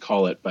is what we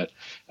call it. But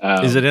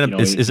is it in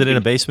is it in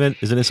a basement?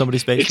 Is it in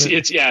somebody's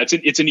basement?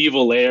 It's an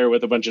evil lair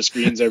with a bunch of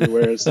screens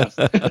everywhere and stuff.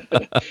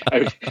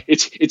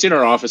 It's in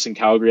our office in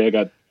Calgary. I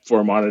got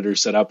 4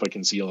 monitors set up. I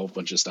can see a whole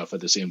bunch of stuff at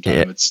the same time.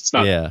 Yeah. It's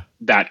not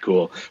that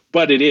cool,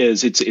 but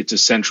it's a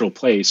central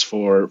place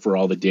for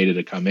all the data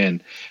to come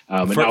in.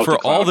 For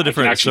all the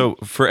different, so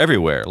for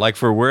everywhere, like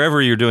for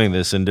wherever you're doing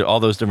this and all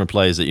those different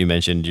plays that you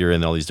mentioned, you're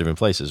in all these different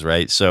places,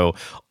 right? So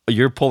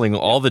you're pulling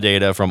all the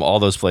data from all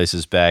those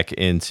places back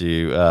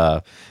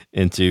into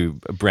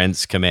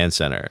Brent's command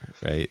center,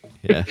 right?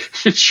 Yeah,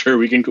 sure.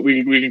 We can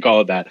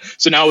call it that.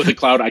 So now with the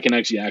cloud, I can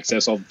actually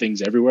access all the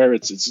things everywhere.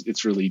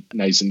 It's really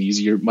nice and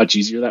easier, much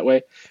easier that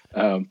way.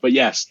 But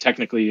yes,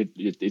 technically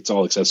it's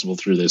all accessible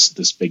through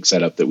this big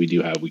setup that we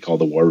do have. We call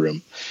the war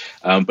room.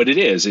 But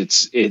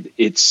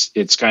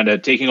it's kind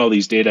of taking all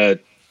these data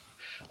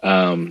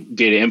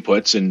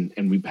inputs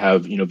and we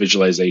have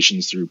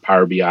visualizations through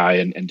Power BI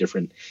and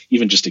different,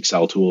 even just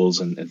Excel tools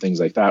and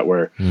things like that,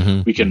 where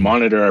we can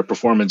monitor our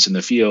performance in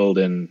the field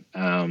and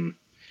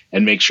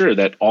make sure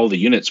that all the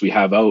units we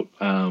have out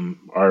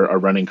are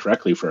running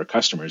correctly for our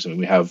customers. I mean,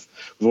 we have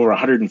over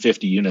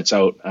 150 units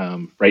out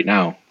right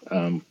now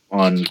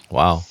on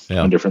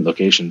different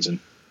locations, and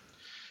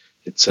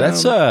it's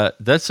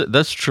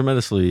that's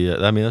tremendously.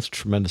 I mean, that's a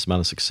tremendous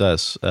amount of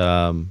success.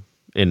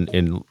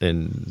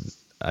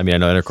 I mean, I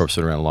know Enercorp's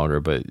been around longer,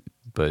 but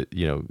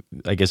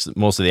I guess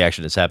most of the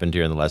action has happened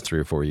here in the last 3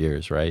 or 4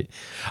 years, right?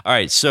 All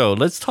right, so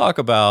let's talk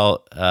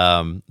about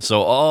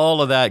so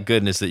all of that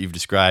goodness that you've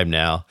described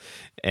now,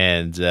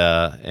 and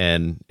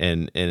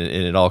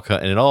it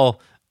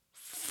all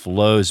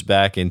flows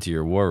back into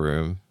your war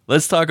room.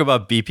 Let's talk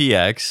about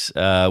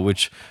BPX,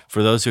 which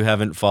for those who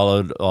haven't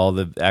followed all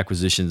the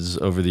acquisitions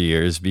over the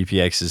years,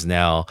 BPX is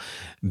now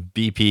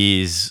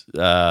BP's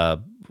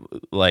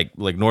like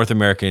North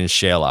American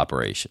shale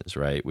operations,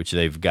 right? Which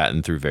they've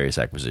gotten through various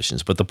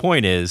acquisitions. But the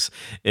point is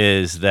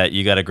that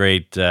you got a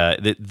great,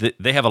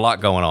 they have a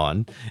lot going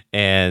on,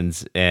 and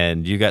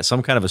you got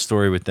some kind of a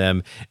story with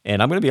them.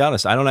 And I'm going to be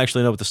honest, I don't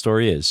actually know what the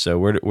story is. So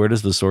where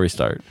does the story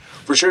start?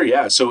 For sure,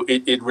 yeah. So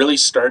it really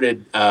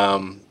started,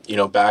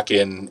 back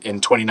in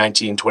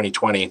 2019,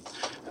 2020,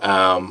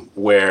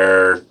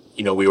 where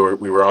we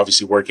were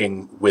obviously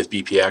working with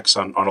BPX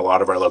on a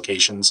lot of our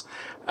locations.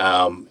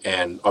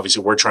 And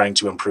obviously we're trying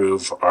to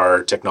improve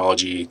our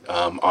technology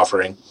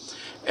offering,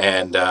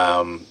 and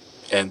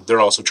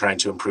they're also trying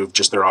to improve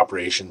just their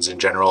operations in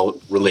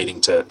general relating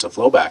to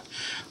flowback.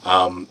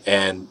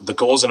 And the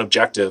goals and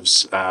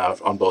objectives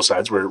on both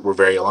sides were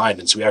very aligned.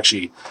 And so we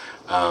actually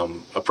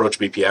approached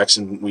BPX,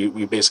 and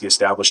we basically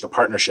established a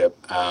partnership,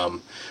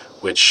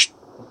 which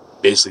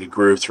basically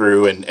grew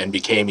through and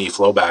became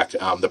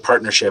eFlowback. The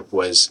partnership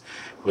was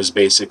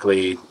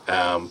basically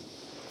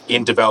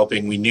in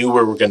developing. We knew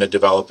we were going to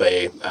develop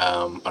an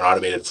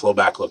automated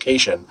flowback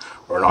location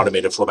or an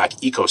automated flowback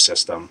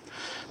ecosystem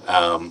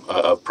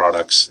of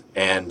products,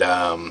 and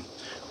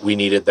we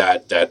needed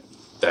that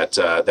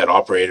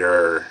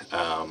operator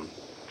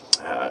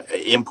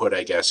input,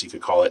 I guess you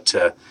could call it,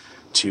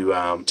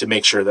 to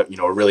make sure that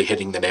we're really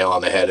hitting the nail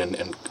on the head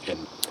and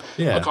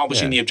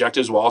accomplishing the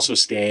objectives while also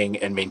staying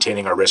and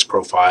maintaining our risk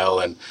profile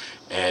and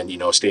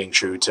staying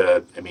true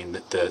to,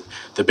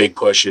 the big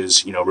push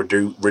is,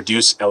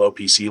 reduce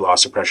LOPC,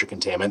 loss of pressure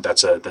containment.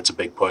 That's a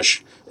big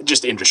push,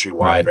 just industry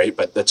wide, right?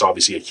 But that's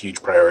obviously a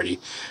huge priority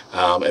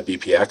at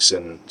BPX.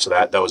 And so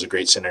that was a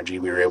great synergy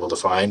we were able to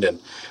find. And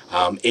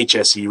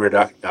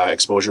HSE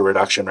exposure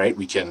reduction, right?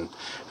 We can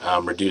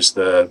reduce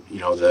the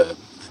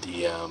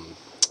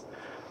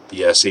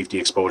safety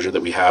exposure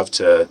that we have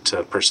to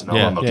personnel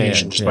on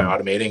location just by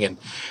automating,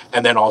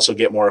 and then also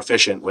get more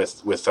efficient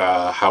with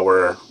how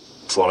we're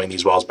flowing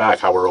these wells back,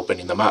 how we're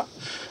opening them up.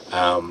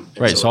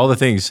 Right. So all the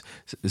things.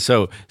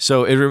 So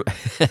it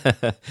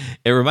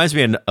it reminds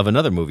me of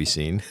another movie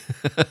scene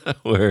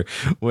where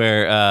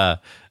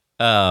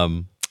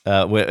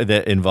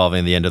that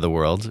involving the end of the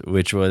world,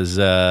 which was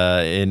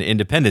in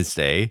Independence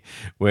Day,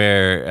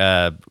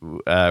 where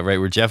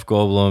where Jeff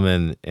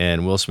Goldblum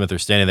and Will Smith are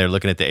standing there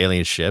looking at the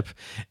alien ship,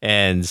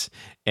 and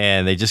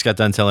they just got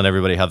done telling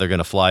everybody how they're going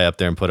to fly up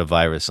there and put a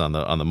virus on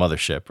the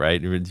mothership.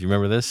 Right? Do you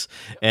remember this?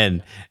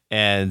 And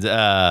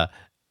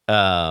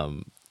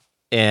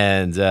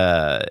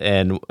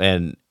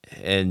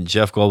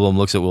Jeff Goldblum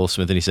looks at Will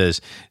Smith and he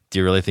says, "Do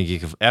you really think you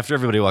can?" After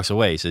everybody walks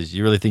away, he says, "Do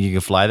you really think you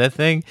can fly that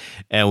thing?"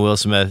 And Will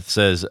Smith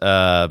says,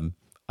 "I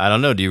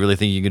don't know. Do you really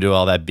think you can do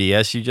all that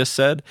BS you just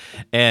said?"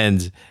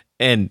 And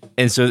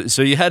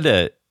so you had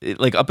to,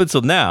 like, up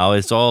until now,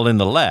 it's all in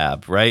the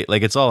lab, right?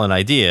 Like, it's all an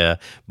idea,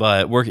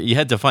 but you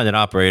had to find an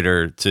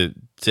operator to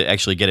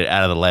actually get it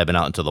out of the lab and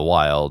out into the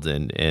wild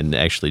and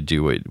actually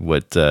do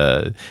what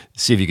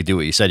see if you could do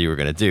what you said you were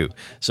going to do.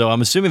 So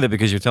I'm assuming that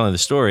because you're telling the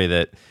story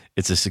that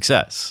it's a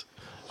success.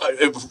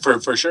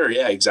 For sure,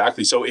 yeah,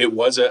 exactly. So it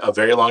was a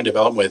very long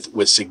development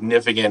with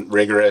significant,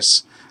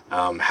 rigorous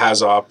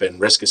HAZOP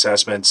and risk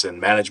assessments and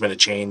management of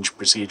change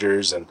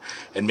procedures and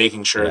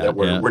making sure that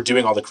we're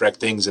doing all the correct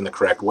things in the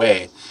correct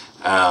way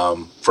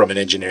from an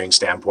engineering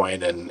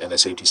standpoint and a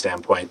safety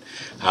standpoint.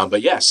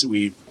 But yes,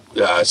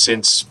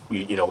 since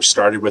we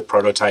started with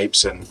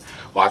prototypes and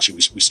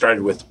we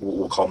started with what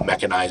we'll call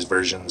mechanized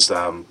versions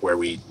where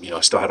we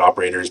still had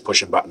operators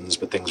pushing buttons,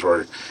 but things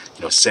were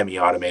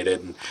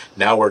semi-automated, and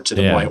now we're to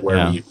the point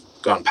where we've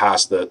gone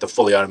past the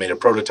fully automated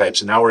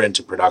prototypes, and now we're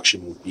into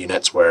production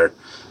units where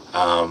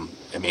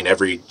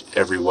every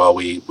well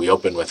we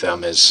open with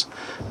them is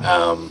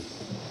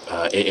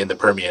in the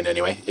Permian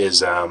anyway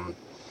is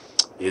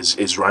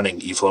running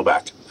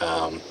eFlowback.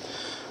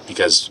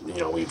 Because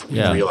we've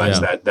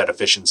realized that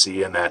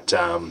efficiency and that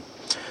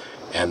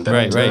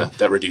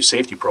that reduced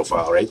safety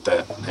profile, right?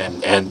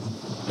 And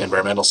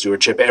environmental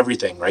stewardship,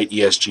 everything, right?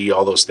 ESG,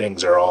 all those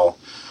things are all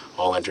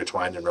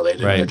intertwined and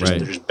related. They're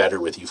just better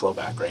with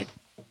eFlowback, right?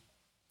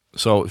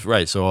 So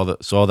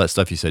all that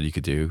stuff you said you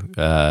could do,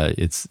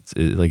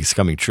 it's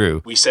coming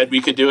true. We said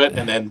we could do it,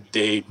 and then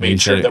they made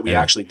sure that we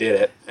actually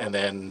did it, and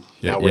then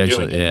now we're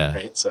doing it,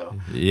 right? So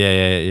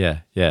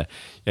yeah.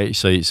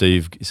 So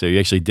you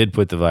actually did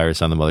put the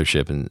virus on the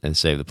mothership and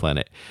save the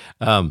planet.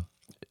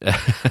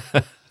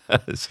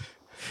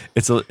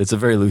 It's a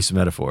very loose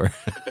metaphor.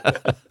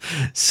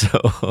 So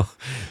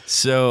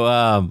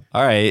all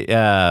right.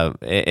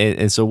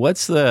 And so what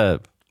is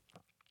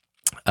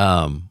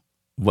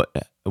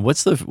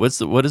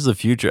the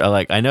future?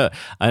 Like, I know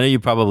you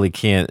probably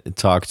can't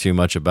talk too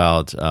much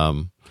about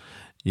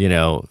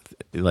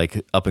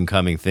like up and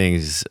coming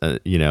things,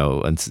 because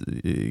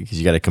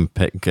you got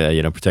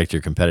to protect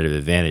your competitive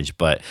advantage.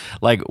 But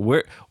like,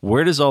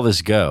 where does all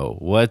this go?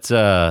 What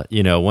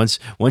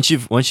once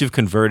you've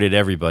converted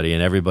everybody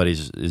and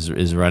everybody's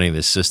is running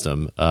this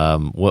system,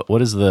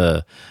 what's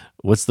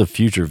the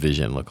future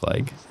vision look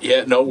like?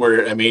 Yeah, no,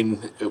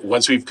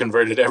 once we've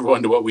converted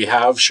everyone to what we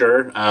have,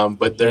 sure,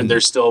 but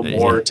there's still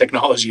more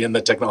technology in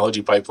the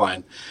technology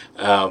pipeline.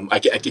 I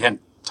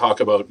can't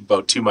talk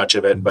about too much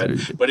of it, but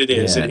it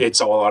is.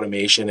 It's all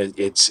automation.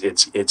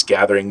 It's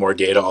gathering more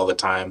data all the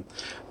time.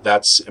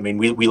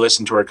 We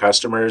listen to our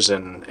customers,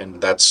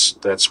 and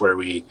that's what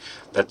we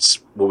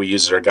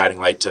use as our guiding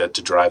light to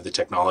drive the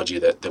technology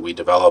that we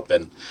develop.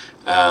 And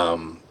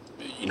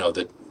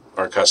that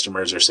our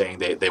customers are saying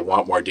they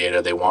want more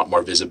data, they want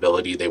more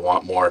visibility, they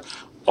want more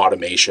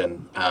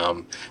automation,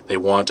 they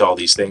want all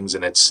these things,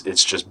 and it's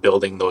just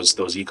building those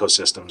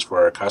ecosystems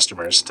for our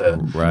customers to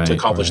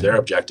accomplish their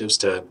objectives,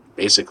 to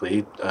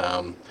basically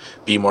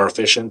be more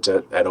efficient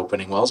at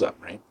opening wells up,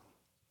 right?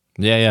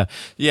 Yeah.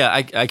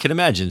 I can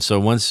imagine. So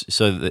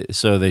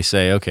they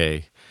say,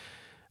 okay,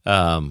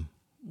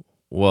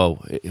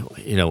 well,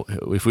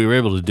 if we were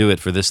able to do it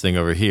for this thing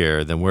over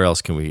here, then where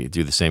else can we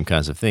do the same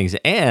kinds of things?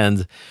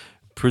 And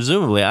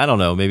presumably, I don't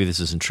know, maybe this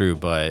isn't true,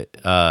 but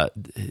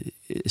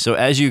so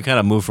as you kind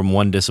of move from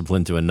one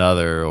discipline to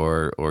another,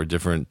 or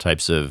different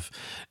types of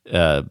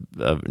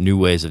new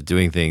ways of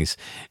doing things,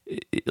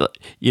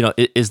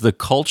 is the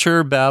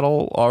culture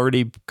battle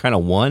already kind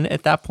of won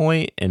at that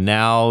point? And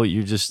now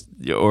you just,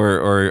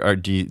 or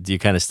do you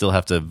kind of still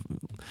have to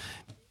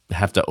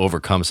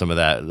overcome some of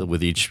that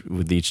with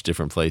each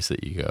different place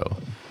that you go?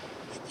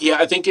 Yeah,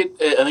 I think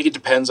it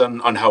depends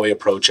on how we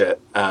approach it.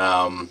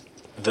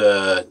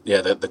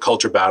 The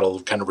culture battle,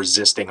 kind of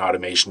resisting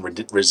automation,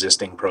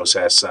 resisting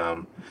process,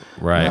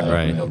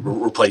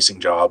 replacing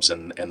jobs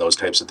and those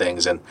types of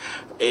things. And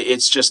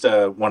it's just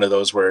one of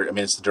those where,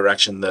 it's the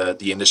direction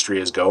the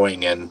industry is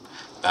going, and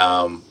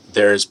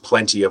there's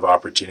plenty of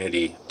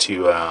opportunity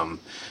to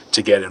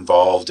get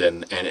involved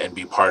and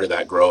be part of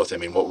that growth.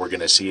 What we're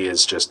going to see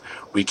is just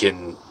we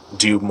can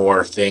do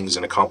more things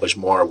and accomplish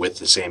more with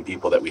the same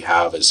people that we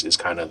have is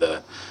kind of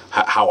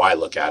how I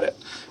look at it.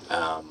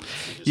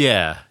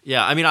 Yeah.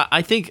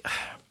 I think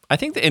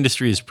the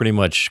industry has pretty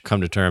much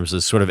come to terms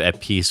as sort of at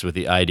peace with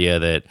the idea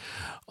that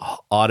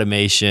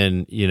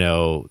automation,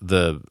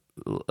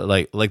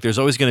 like there's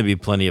always going to be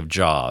plenty of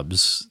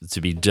jobs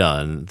to be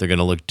done. They're going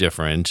to look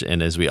different,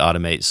 and as we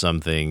automate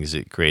some things,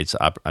 it creates.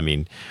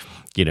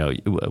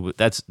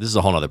 This is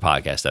a whole other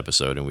podcast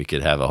episode, and we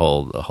could have a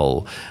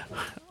whole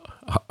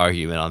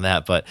argument on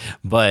that. But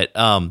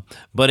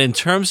in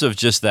terms of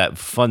just that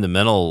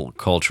fundamental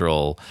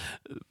cultural,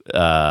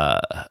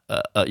 like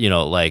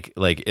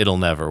it'll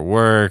never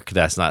work.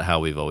 That's not how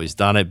we've always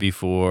done it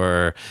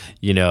before.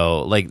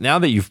 Like now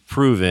that you've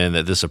proven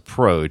that this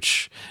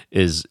approach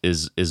is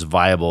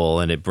viable,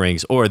 and it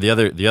brings, or the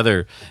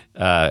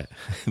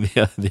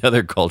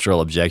other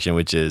cultural objection,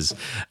 which is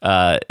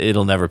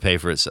it'll never pay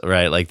for itself,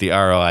 right? Like the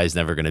ROI is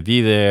never going to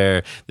be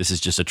there. This is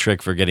just a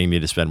trick for getting me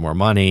to spend more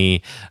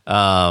money.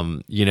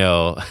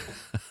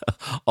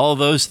 All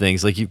those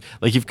things, like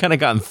you've kind of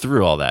gotten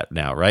through all that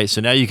now, right?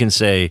 So now you can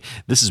say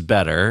this is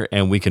better,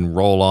 and we can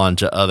roll on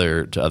to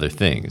other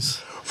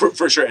things.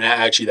 For sure, and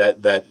actually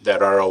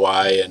that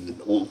ROI, and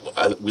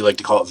we like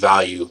to call it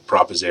value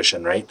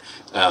proposition, right?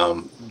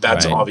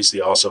 That's right.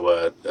 Obviously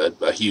also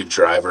a huge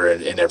driver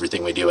in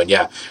everything we do. And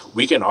yeah,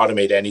 we can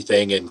automate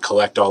anything and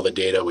collect all the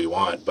data we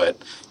want, but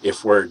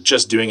if we're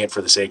just doing it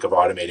for the sake of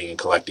automating and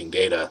collecting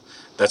data,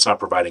 that's not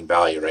providing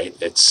value, right?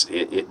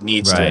 It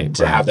needs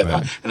to have that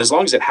value. And as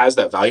long as it has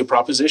that value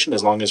proposition,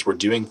 as long as we're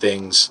doing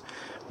things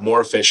more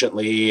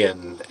efficiently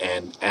and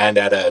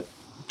at a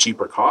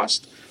cheaper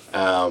cost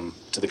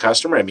to the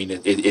customer, I mean,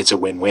 it's a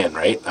win-win,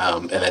 right?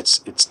 And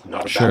it's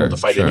not a battle to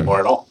fight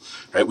anymore at all,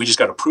 right? We just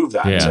got to prove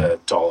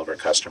that to all of our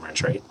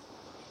customers, right?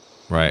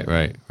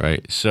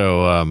 Right.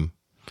 So,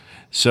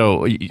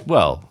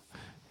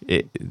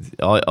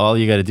 all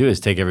you got to do is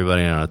take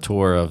everybody on a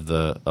tour of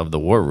the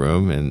war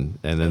room, and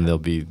then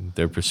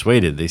they're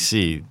persuaded. They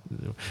see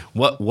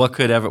what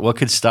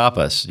could stop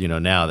us.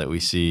 Now that we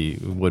see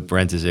what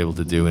Brent is able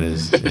to do in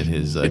his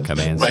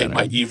command center.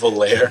 My evil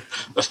lair,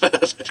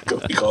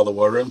 we call the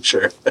war room.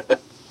 Sure.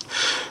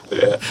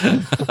 Yeah.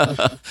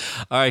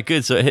 All right,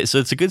 good. So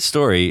it's a good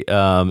story,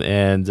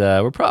 and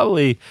we're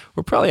probably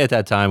at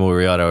that time where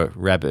we ought to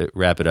wrap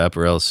it up,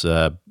 or else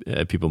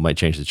people might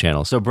change the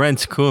channel. So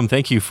Brent Coombe,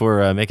 thank you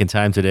for making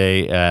time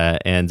today,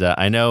 and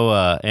I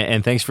know,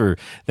 and thanks for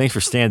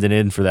standing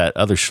in for that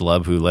other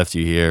schlub who left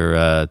you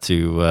here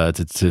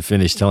to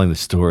finish telling the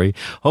story.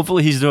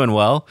 Hopefully he's doing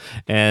well,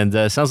 and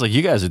sounds like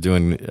you guys are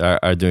doing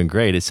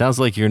great. It sounds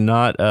like you're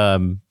not.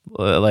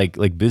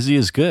 Like busy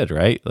is good,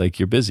 right? Like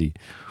you're busy.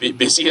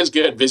 Busy is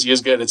good.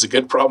 It's a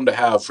good problem to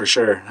have for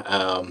sure.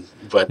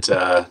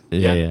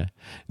 Yeah.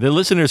 The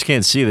listeners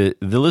can't see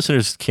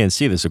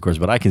this, of course,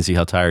 but I can see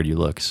how tired you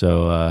look.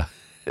 So,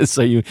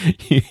 so you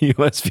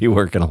must be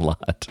working a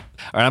lot. All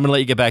right, I'm gonna let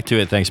you get back to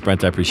it. Thanks,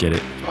 Brent. I appreciate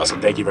it. Awesome.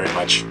 Thank you very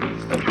much.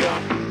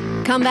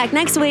 Come back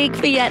next week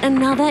for yet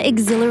another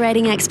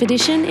exhilarating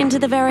expedition into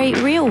the very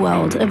real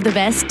world of the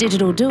best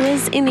digital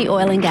doers in the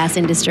oil and gas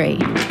industry.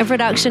 A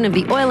production of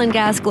the Oil and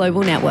Gas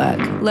Global Network.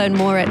 Learn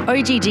more at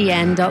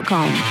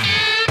oggn.com.